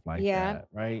it and stuff like Yeah. that,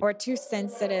 right? Or too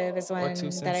sensitive is Or too one that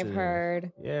I've sensitive.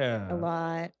 heard a Yeah.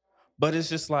 lot. But it's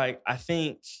just like, I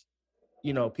think,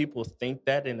 people think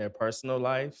that in their personal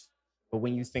life. But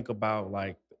when you think about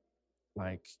like,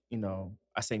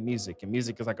 I say music, and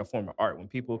music is like a form of art when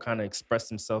people kind of express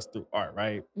themselves through art,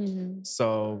 right? Mhm.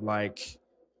 So like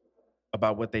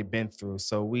about what they've been through.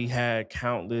 So we had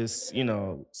countless,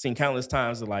 seen countless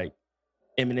times of like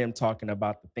Eminem talking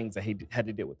about the things that had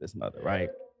to deal with his mother, right?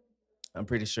 I'm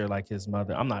pretty sure like his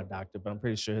mother, I'm not a doctor, but I'm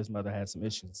pretty sure his mother had some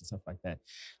issues and stuff like that.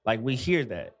 Like we hear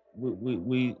that.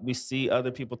 We see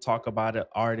other people talk about it,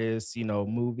 artists,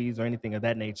 movies or anything of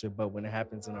that nature. But when it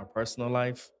happens in our personal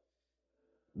life,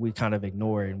 we kind of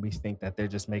ignore it and we think that they're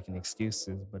just making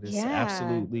excuses. But it's Yeah.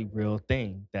 absolutely real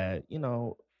thing that,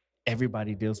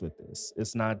 everybody deals with this.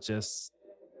 It's not just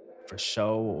for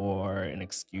show or an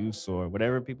excuse or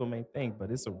whatever people may think, but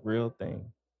it's a real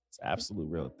thing. It's an absolute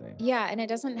real thing. Yeah, and it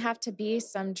doesn't have to be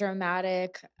some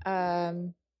dramatic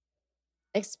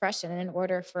expression in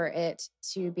order for it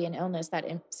to be an illness that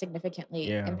significantly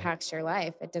Yeah. impacts your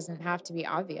life. It doesn't have to be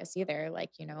obvious either.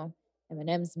 Like,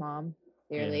 Eminem's mom,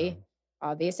 Yeah. clearly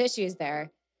obvious issues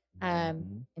there.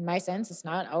 Mhm. In my sense, it's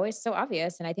not always so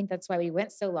obvious. And I think that's why we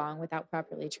went so long without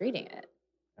properly treating it.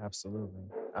 Absolutely.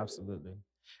 Absolutely.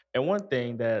 And one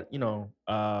thing that,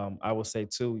 I will say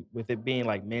too, with it being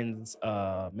like men's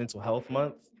mental health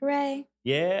month, Hooray.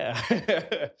 yeah.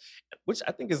 Which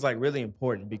I think is like really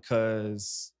important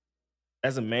because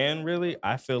as a man, really,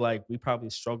 I feel like we probably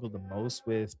struggle the most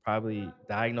with probably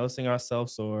diagnosing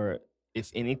ourselves or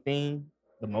if anything,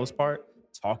 the most part,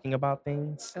 talking about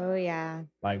things. Oh, yeah.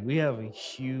 Like we have a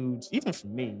huge, even for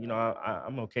me,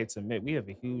 I'm okay to admit we have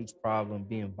a huge problem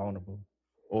being vulnerable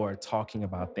or talking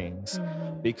about things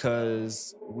Hmm.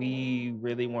 because we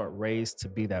really weren't raised to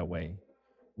be that way.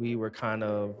 We were kind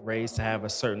of raised to have a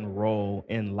certain role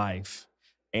in life.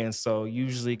 And so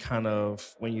usually kind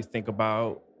of when you think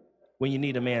about when you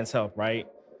need a man's help, right?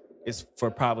 It's for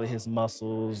probably his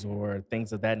muscles or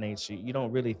things of that nature. You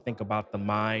don't really think about the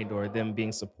mind or them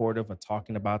being supportive or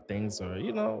talking about things or,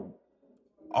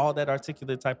 all that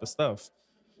articulate type of stuff.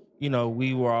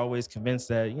 We were always convinced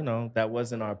that, that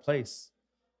wasn't our place.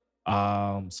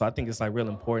 So I think it's like real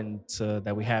important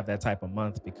that we have that type of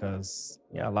month because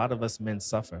yeah, a lot of us men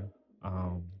suffer.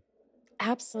 Um,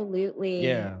 Absolutely.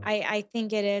 yeah. I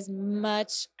think it is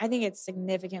I think it's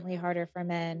significantly harder for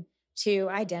men to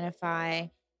identify,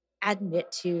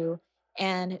 admit to,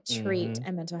 and treat Hmm.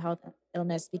 a mental health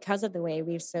illness because of the way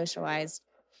we've socialized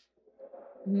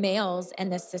males in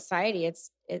this society.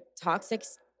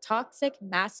 Toxic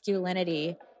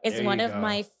masculinity is There one you of go.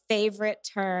 my favorite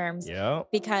terms Yeah.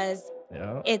 because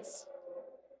Yeah. it's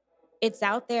it's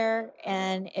out there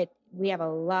and it we have a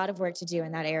lot of work to do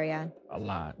in that area. A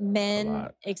lot. A Men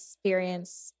lot.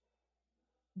 experience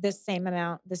the same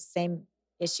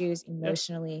issues Yeah.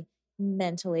 emotionally,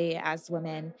 mentally as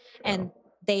women, Yeah. and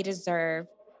they deserve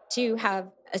to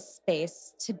have a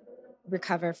space to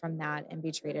recover from that and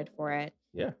be treated for it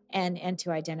Yeah. and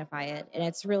to identify it. And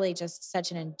it's really just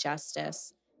such an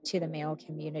injustice to the male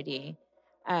community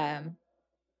um,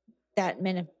 that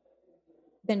men have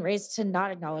been raised to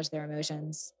not acknowledge their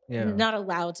emotions, Yeah. not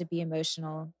allowed to be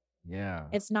emotional. Yeah.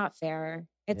 It's not fair.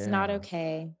 It's not Yeah.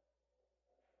 okay.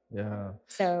 Yeah.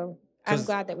 So I'm Cause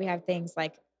glad that we have things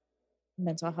like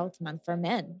Mental Health Month for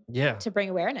men yeah. to bring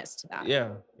awareness to that.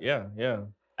 Yeah. Yeah. Yeah.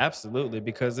 Absolutely.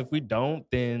 Because if we don't,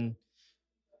 then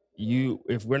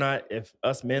if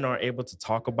us men aren't able to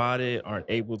talk about it, aren't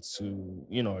able to,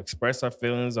 express our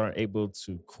feelings, aren't able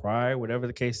to cry, whatever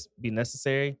the case be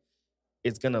necessary,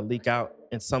 it's gonna leak out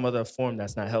in some other form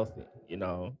that's not healthy.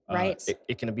 Right.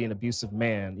 It can be an abusive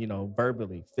man,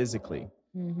 verbally, physically.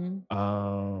 Hmm.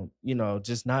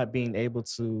 Just not being able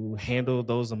to handle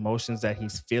those emotions that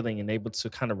he's feeling and able to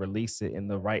kind of release it in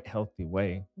the right healthy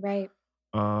way. Right.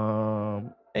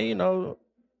 And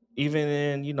even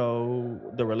in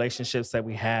the relationships that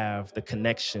we have, the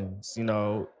connections,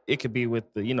 it could be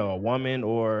with the a woman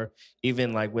or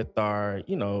even like with our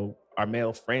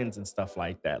male friends and stuff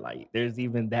like that. Like there's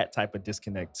even that type of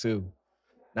disconnect too.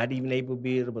 Not even able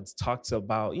to talk to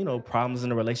about problems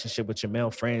in a relationship with your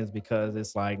male friends because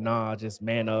it's like nah, just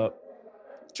man up,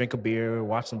 drink a beer,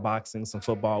 watch some boxing, some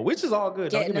football, which is all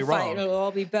good. Don't Get get in me a fight and wrong. it'll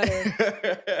all be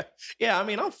better. Yeah, I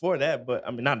mean, I'm for that, but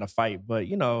I mean, not in a fight, but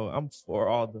I'm for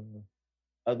other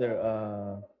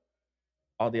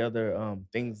all the other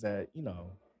things that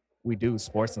we do,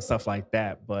 sports and stuff like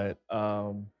that. But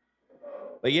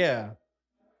yeah,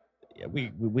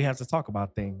 we have to talk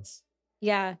about things.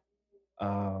 Yeah.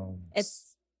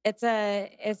 S- It's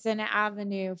an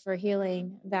avenue for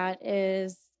healing that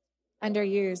is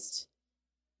underused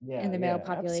yeah, in the male yeah,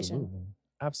 population. absolutely,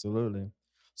 absolutely.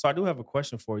 So I do have a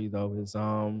question for you though. Is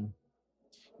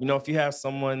if you have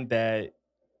someone that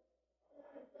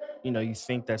you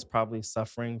think that's probably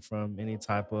suffering from any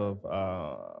type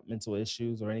of mental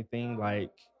issues or anything,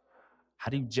 like how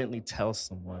do you gently tell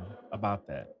someone about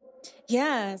that?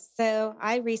 Yeah. So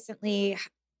I recently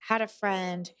had a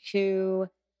friend who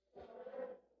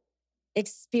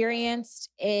experienced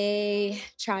a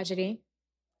tragedy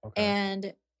Okay.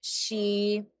 and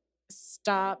she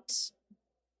stopped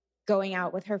going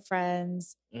out with her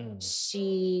friends. Mm,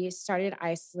 She started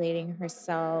isolating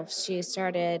herself. She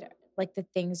started, like, the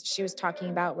things she was talking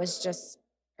about was just,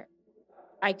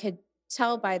 I could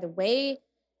tell by the way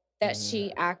that mm,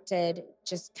 she acted,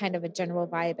 just kind of a general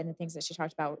vibe, and the things that she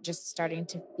talked about just starting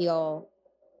to feel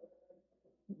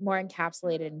more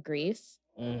encapsulated in grief.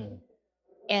 mm,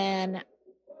 And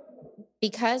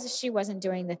because she wasn't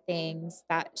doing the things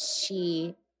that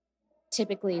she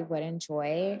typically would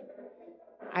enjoy,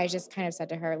 I just kind of said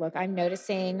to her, look, I'm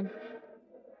noticing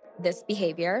this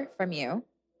behavior from you.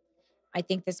 I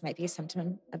think this might be a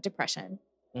symptom of depression.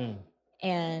 mm.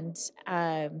 And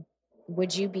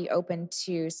would you be open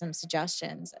to some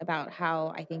suggestions about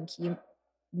how I think you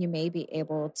may be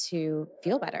able to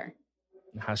feel better?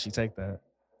 How she take that?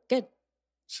 Good.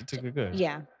 She took it good.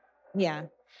 Yeah. Yeah.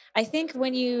 I think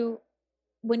when you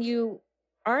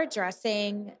are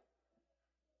addressing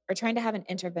or trying to have an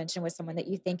intervention with someone that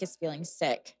you think is feeling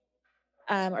sick,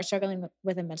 or struggling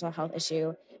with a mental health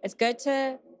issue, it's good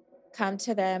to come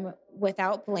to them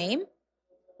without blame,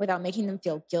 without making them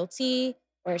feel guilty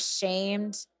or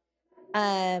ashamed.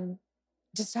 Um,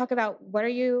 just talk about, what are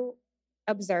you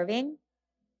observing?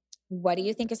 What do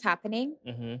you think is happening?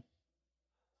 Mm-hmm.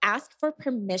 Ask for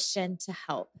permission to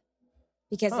help.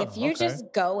 Because if Oh, you okay.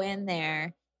 just go in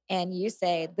there and you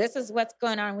say, this is what's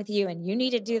going on with you, and you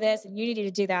need to do this and you need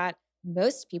to do that,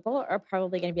 most people are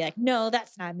probably going to be like, no,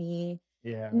 that's not me.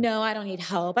 Yeah. No, I don't need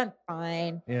help. I'm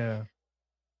fine. Yeah.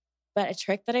 But a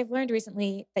trick that I've learned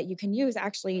recently that you can use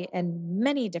actually in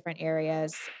many different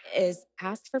areas is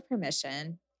ask for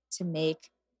permission to make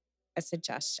a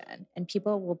suggestion, and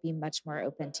people will be much more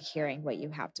open to hearing what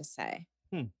you have to say.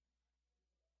 Hmm.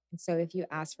 And so if you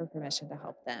ask for permission to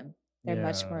help them, they're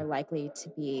much Yeah. more likely to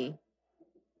be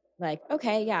like,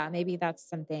 okay, yeah, maybe that's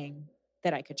something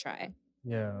that I could try.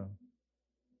 Yeah.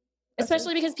 That's it.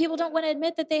 Especially because people don't want to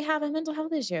admit that they have a mental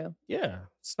health issue. Yeah.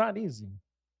 It's not easy.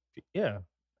 Yeah.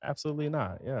 Absolutely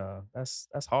not. Yeah. That's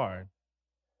hard.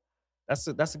 That's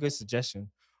a good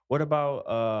suggestion. What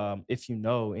about if you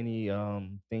know any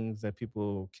things that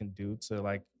people can do to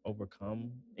like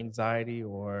overcome anxiety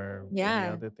or any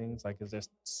Yeah. other things? Like, is there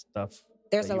stuff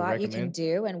There's that a you lot you can recommend?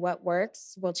 do, and what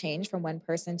works will change from one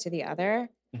person to the other.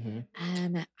 Hmm.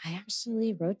 I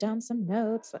actually wrote down some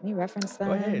notes. Let me reference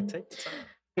Go ahead, them. take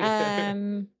your time.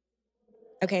 Um,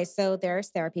 okay, so there's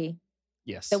therapy,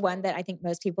 the Yes, one that I think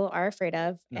most people are afraid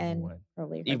of number and one.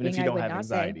 probably Even if hoping you I don't would have not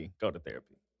say. anxiety, go to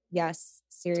therapy. Yes, Talk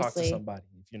to seriously. somebody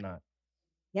if you're not.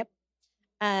 Yep.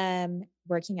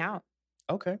 Working out,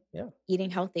 Okay, yeah, eating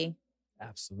healthy,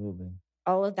 absolutely,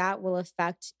 all of that will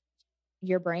affect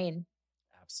your brain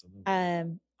absolutely.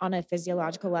 on a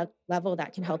physiological level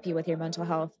that can help you with your mental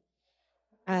health.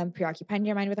 Preoccupying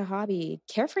your mind with a hobby,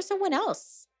 care for someone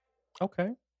else,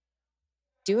 Okay,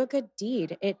 do a good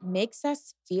deed. It makes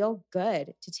us feel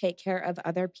good to take care of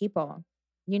other people.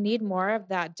 You need more of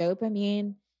that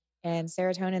dopamine and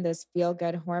serotonin, those feel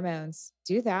good hormones.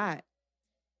 Do that.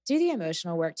 Do the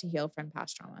emotional work to heal from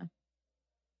past trauma.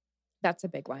 That's a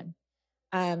big one.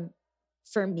 Um,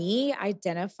 for me,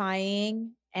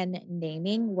 identifying and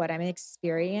naming what I'm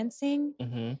experiencing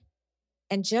mm-hmm.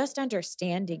 and just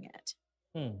understanding it,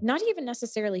 Hmm. not even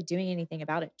necessarily doing anything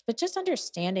about it, but just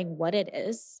understanding what it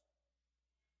is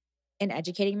and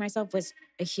educating myself was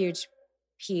a huge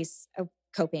piece of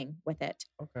coping with it.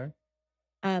 Okay,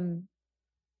 Um,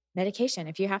 Medication,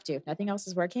 if you have to, if nothing else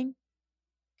is working,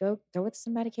 go with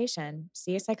some medication.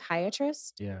 See a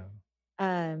psychiatrist. yeah.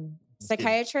 Let's get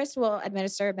Psychiatrist will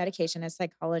administer medication. A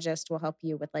psychologist will help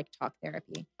you with like talk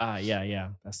therapy. yeah,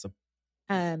 yeah. That's the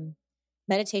Um,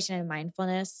 Meditation and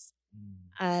mindfulness,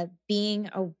 mm, being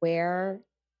aware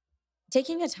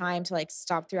taking a time to like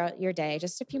stop throughout your day,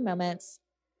 just a few moments,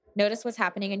 notice what's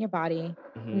happening in your body,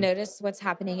 Hmm. notice what's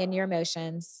happening in your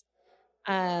emotions.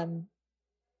 Um,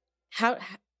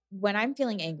 when I'm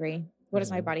feeling angry, what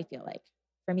does my Hmm. body feel like?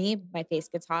 For me, my face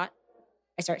gets hot.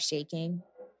 I start shaking.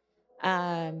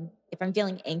 If I'm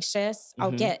feeling anxious,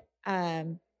 I'll Hmm. get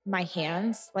my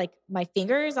hands, like my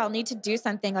fingers, I'll need to do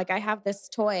something. Like I have this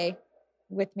toy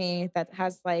with me that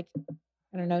has like,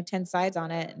 I don't know, 10 sides on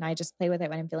it. And I just play with it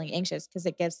when I'm feeling anxious because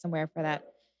it gives somewhere for that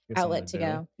Get something outlet to to do.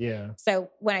 go. Yeah.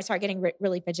 So when I start getting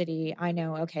really fidgety, I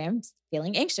know, okay,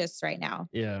 feeling anxious right now.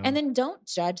 Yeah. And then don't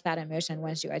judge that emotion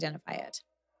once you identify it.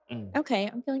 Mm. Okay,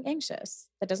 I'm feeling anxious.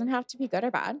 That doesn't have to be good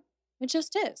or bad. It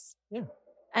just is. Yeah.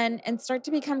 And start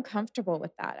to become comfortable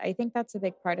with that. I think that's a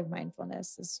big part of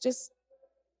mindfulness is just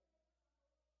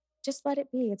let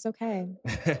it be. It's okay.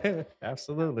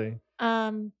 Absolutely.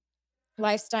 Um,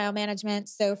 lifestyle management.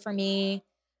 So for me,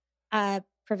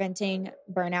 preventing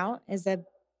burnout is a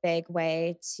big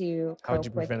way to How would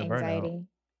you cope with prevent a burnout? anxiety.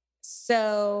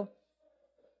 So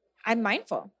I'm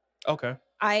mindful. Okay.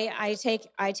 I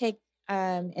take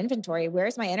inventory.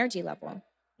 Where's my energy level?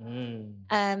 Mm.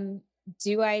 Um,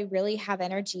 do I really have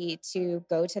energy to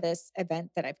go to this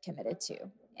event that I've committed to?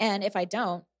 And if I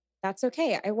don't, that's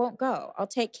okay. I won't go. I'll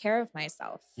take care of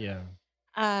myself. Yeah.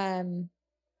 Um,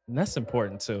 And that's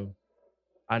important too.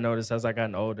 I noticed as I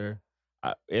gotten older,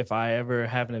 if I ever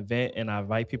have an event and I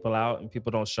invite people out and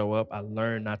people don't show up, I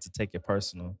learn not to take it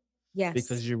personal yes.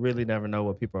 because you really never know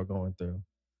what people are going through.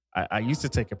 I used to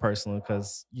take it personal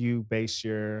because you base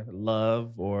your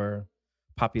love or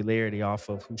popularity off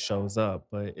of who shows up,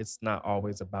 but it's not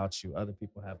always about you. Other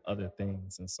people have other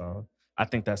things. And so I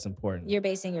think that's important. You're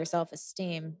basing your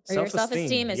self-esteem or your Self esteem.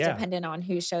 self-esteem is Yeah. dependent on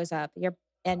who shows up.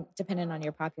 And dependent on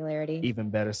your popularity. Even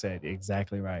better said.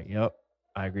 Exactly right. Yep.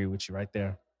 I agree with you right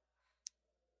there.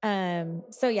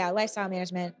 So yeah, lifestyle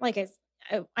management, like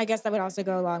I guess that would also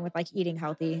go along with like eating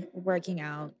healthy, working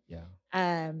out, Yeah.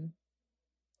 um,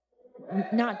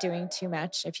 not doing too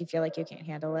much if you feel like you can't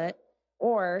handle it,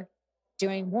 or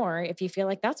doing more if you feel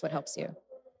like that's what helps you.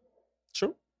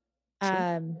 True. True.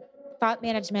 Um, thought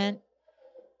management,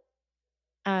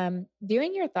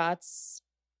 viewing your thoughts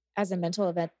as a mental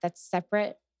event that's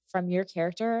separate from your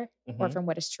character or Hmm. from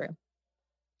what is true.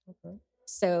 Okay.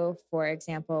 So, for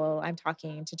example, I'm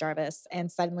talking to Jarvis, and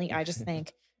suddenly I just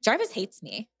think, Jarvis hates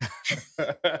me.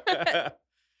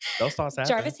 Those thoughts happen.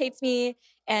 Jarvis hates me,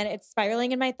 and it's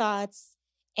spiraling in my thoughts.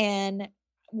 And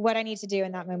what I need to do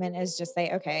in that moment is just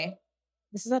say, okay,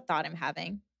 this is a thought I'm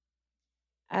having.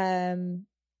 Um,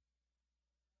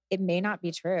 it may not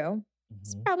be true.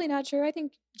 It's Mhm. probably not true. I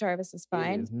think Jarvis is It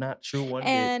fine. is not true one bit.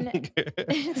 And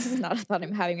this is not a thought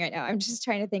I'm having right now. I'm just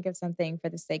trying to think of something for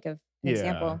the sake of an Yeah.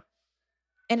 example.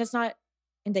 And it's not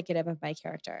indicative of my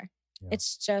character. Yeah.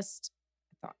 It's just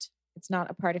a thought. It's not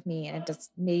a part of me, and it's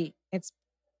may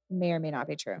or may not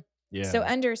be true. So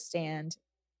Yeah. understand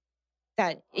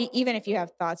that even if you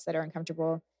have thoughts that are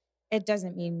uncomfortable, it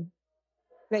doesn't mean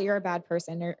that you're a bad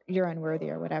person or you're unworthy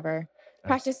or whatever. Abs-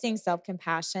 Practicing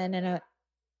self-compassion and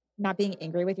not being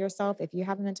angry with yourself if you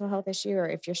have a mental health issue or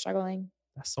if you're struggling.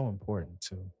 That's so important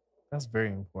too. That's very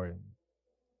important.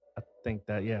 I think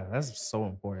that, yeah, that's so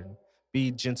important.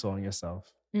 Be gentle on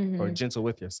yourself or Mhm. gentle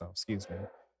with yourself, excuse me.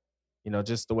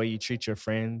 Just the way you treat your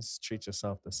friends, treat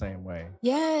yourself the same way.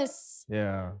 Yes.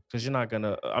 Yeah. Cause you're not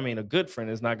gonna, I mean, a good friend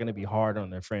is not gonna be hard on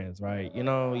their friends, right?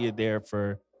 You're there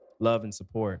for love and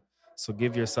support. So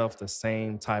give yourself the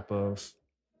same type of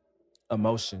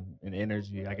emotion and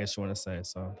energy, I guess you want to say.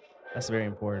 So that's very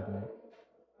important.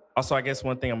 Also, I guess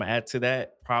one thing I'm gonna add to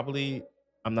that, probably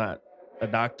I'm not a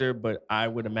doctor, but I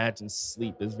would imagine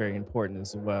sleep is very important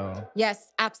as well.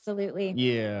 Yes, absolutely.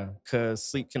 Yeah, because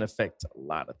sleep can affect a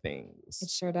lot of It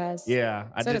things. sure does. Yeah,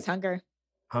 I So did does hunger,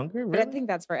 hunger, but I really? think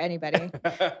that's for anybody.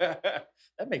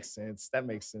 That makes sense. That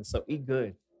makes sense. So eat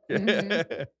good.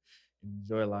 Mhm.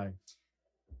 Enjoy life.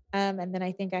 And then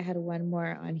I think I had one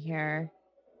more on here.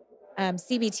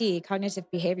 CBT, cognitive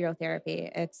behavioral therapy.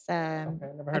 It's Okay,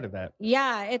 never a, heard of that.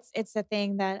 yeah, it's a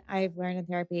thing that I've learned in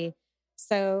therapy.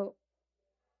 So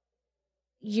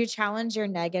you challenge your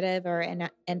negative or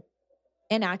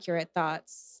inaccurate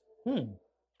thoughts, Hmm.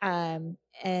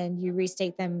 and you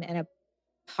restate them in a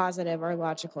positive or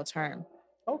logical term.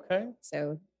 Okay.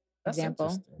 So, That's example,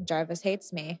 interesting. Jarvis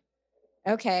hates me.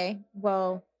 Okay,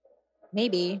 well,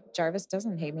 maybe Jarvis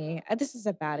doesn't hate me. This is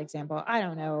a bad example. I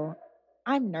don't know.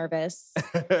 I'm nervous.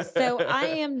 So I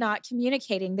am not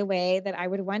communicating the way that I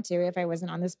would want to if I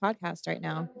wasn't on this podcast right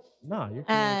now. No, you're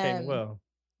communicating Um, well.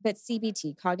 but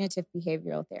CBT, cognitive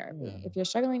behavioral Yeah. therapy. If you're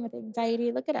struggling with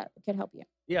anxiety, look it up. It could help you.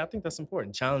 Yeah, I think that's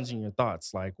important. Challenging your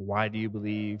thoughts. Like, why do you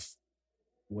believe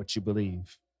what you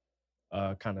believe.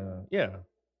 Kind of, yeah. That's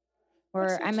Or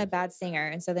I'm a interesting. bad singer.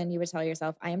 And so then you would tell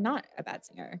yourself, I am not a bad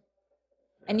singer.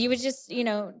 And you Yeah. would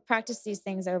just, practice these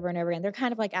things over and over again. They're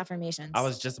kind of like I affirmations.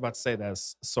 was just about to say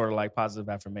that's sort of like positive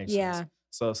affirmations. Yeah.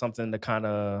 So something to kind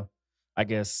of, I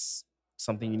guess,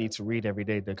 something you need to read every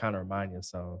day to kind of remind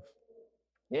yourself.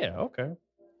 Yeah. Okay.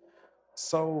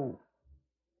 So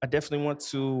I definitely want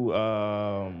to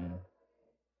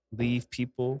leave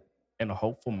people in a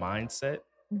hopeful mindset,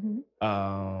 Hmm.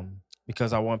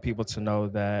 because I want people to know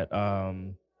that,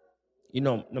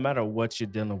 no matter what you're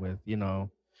dealing with,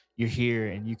 you're here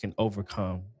and you can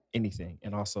overcome anything.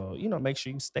 And also, make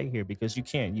sure you stay here because you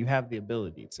can. You have the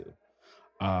ability to.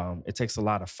 It takes a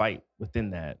lot of fight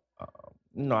within that.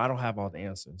 I don't have all the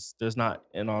answers. There's not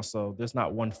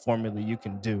one formula you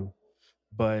can do,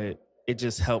 but it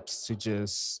just helps to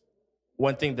just.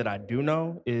 One thing that I do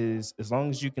know is as long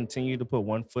as you continue to put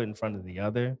one foot in front of the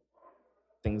other,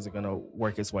 things are gonna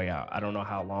work its way out. I don't know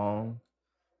how long,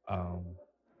 um,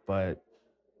 but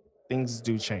things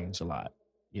do change a lot.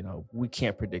 We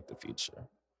can't predict the future.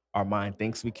 Our mind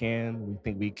thinks we can. We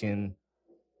think we can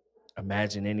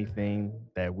imagine anything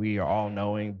that we are all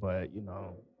knowing, but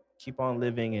keep on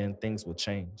living and things will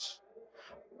change.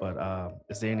 But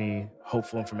is there any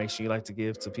hopeful information you like to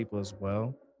give to people as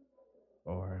well,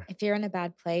 or If you're in a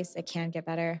bad place, it can get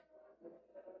better.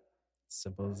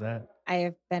 simple as that? I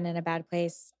have been in a bad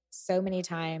place so many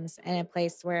times, in a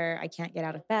place where I can't get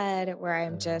out of bed, where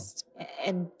I'm Yeah, just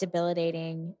in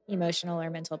debilitating emotional or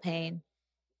mental pain.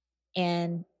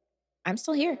 And I'm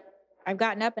still here. I've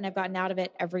gotten up and I've gotten out of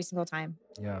it every single time.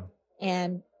 yeah,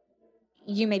 And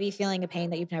you may be feeling a pain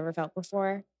that you've never felt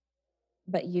before,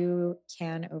 but you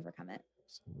can overcome it.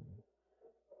 absolutely,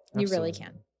 You really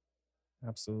can. absolutely,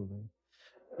 absolutely.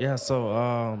 Yeah. So,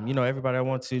 everybody, I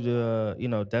want you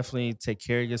to, definitely take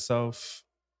care of yourself.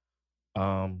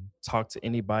 Talk to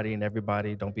anybody and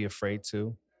everybody. Don't be afraid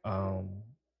to. Um,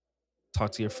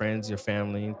 Talk to your friends, your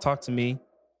family. Talk to me.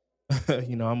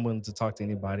 I'm willing to talk to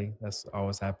anybody. That's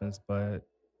always happens. But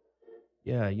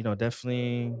yeah,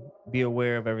 definitely be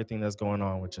aware of everything that's going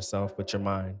on with yourself, with your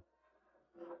mind.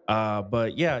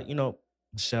 But yeah,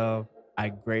 Michelle, I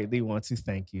greatly want to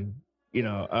thank you.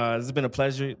 It's been a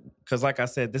pleasure because, like I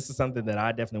said, this is something that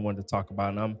I definitely wanted to talk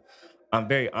about, and I'm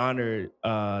very honored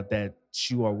that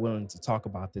you are willing to talk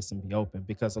about this and be open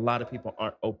because a lot of people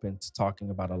aren't open to talking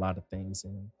about a lot of things,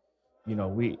 and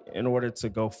we in order to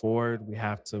go forward, we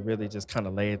have to really just kind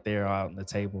of lay it there out on the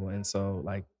table, and so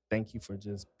like, thank you for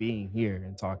just being here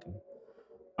and talking,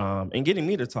 and getting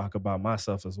me to talk about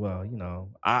myself as well.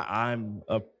 I'm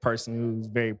a person who's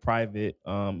very private,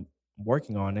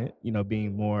 working on it,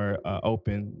 being more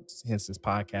open, hence this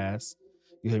podcast.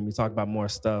 You hear me talk about more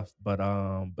stuff, but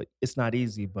it's not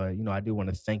easy. But I do want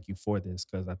to thank you for this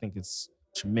because I think it's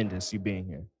tremendous you being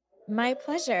here. My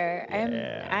pleasure.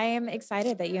 Yeah, I am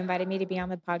excited that you invited me to be on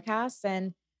the podcast,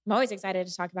 and I'm always excited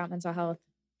to talk about mental health.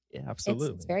 yeah, It's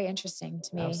absolutely, very interesting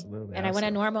to me. absolutely, And I want to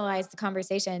absolutely. normalize the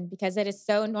conversation because it is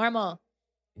so normal.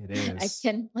 It I is.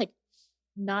 can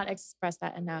not express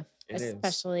that enough, It is.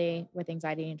 especially with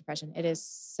anxiety and depression. It is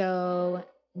so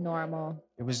normal.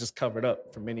 It was just covered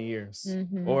up for many years,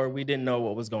 Hmm. or we didn't know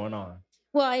what was going on.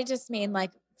 Well, I just mean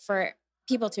for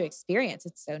people to experience,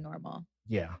 it's so normal.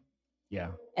 Yeah,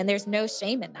 yeah, And there's no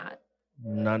shame in that.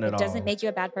 none at It doesn't all. make you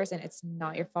a bad person. It's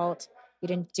not your fault. You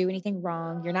didn't do anything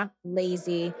wrong. You're not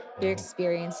lazy. You're No,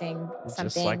 experiencing you're just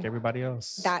like something everybody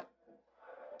else. that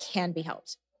can be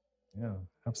helped. Yeah,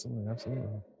 absolutely,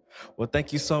 absolutely. Well,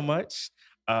 thank you so much.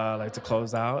 I'd like to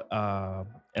close out,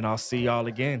 and I'll see y'all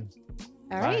again.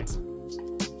 All Bye. right.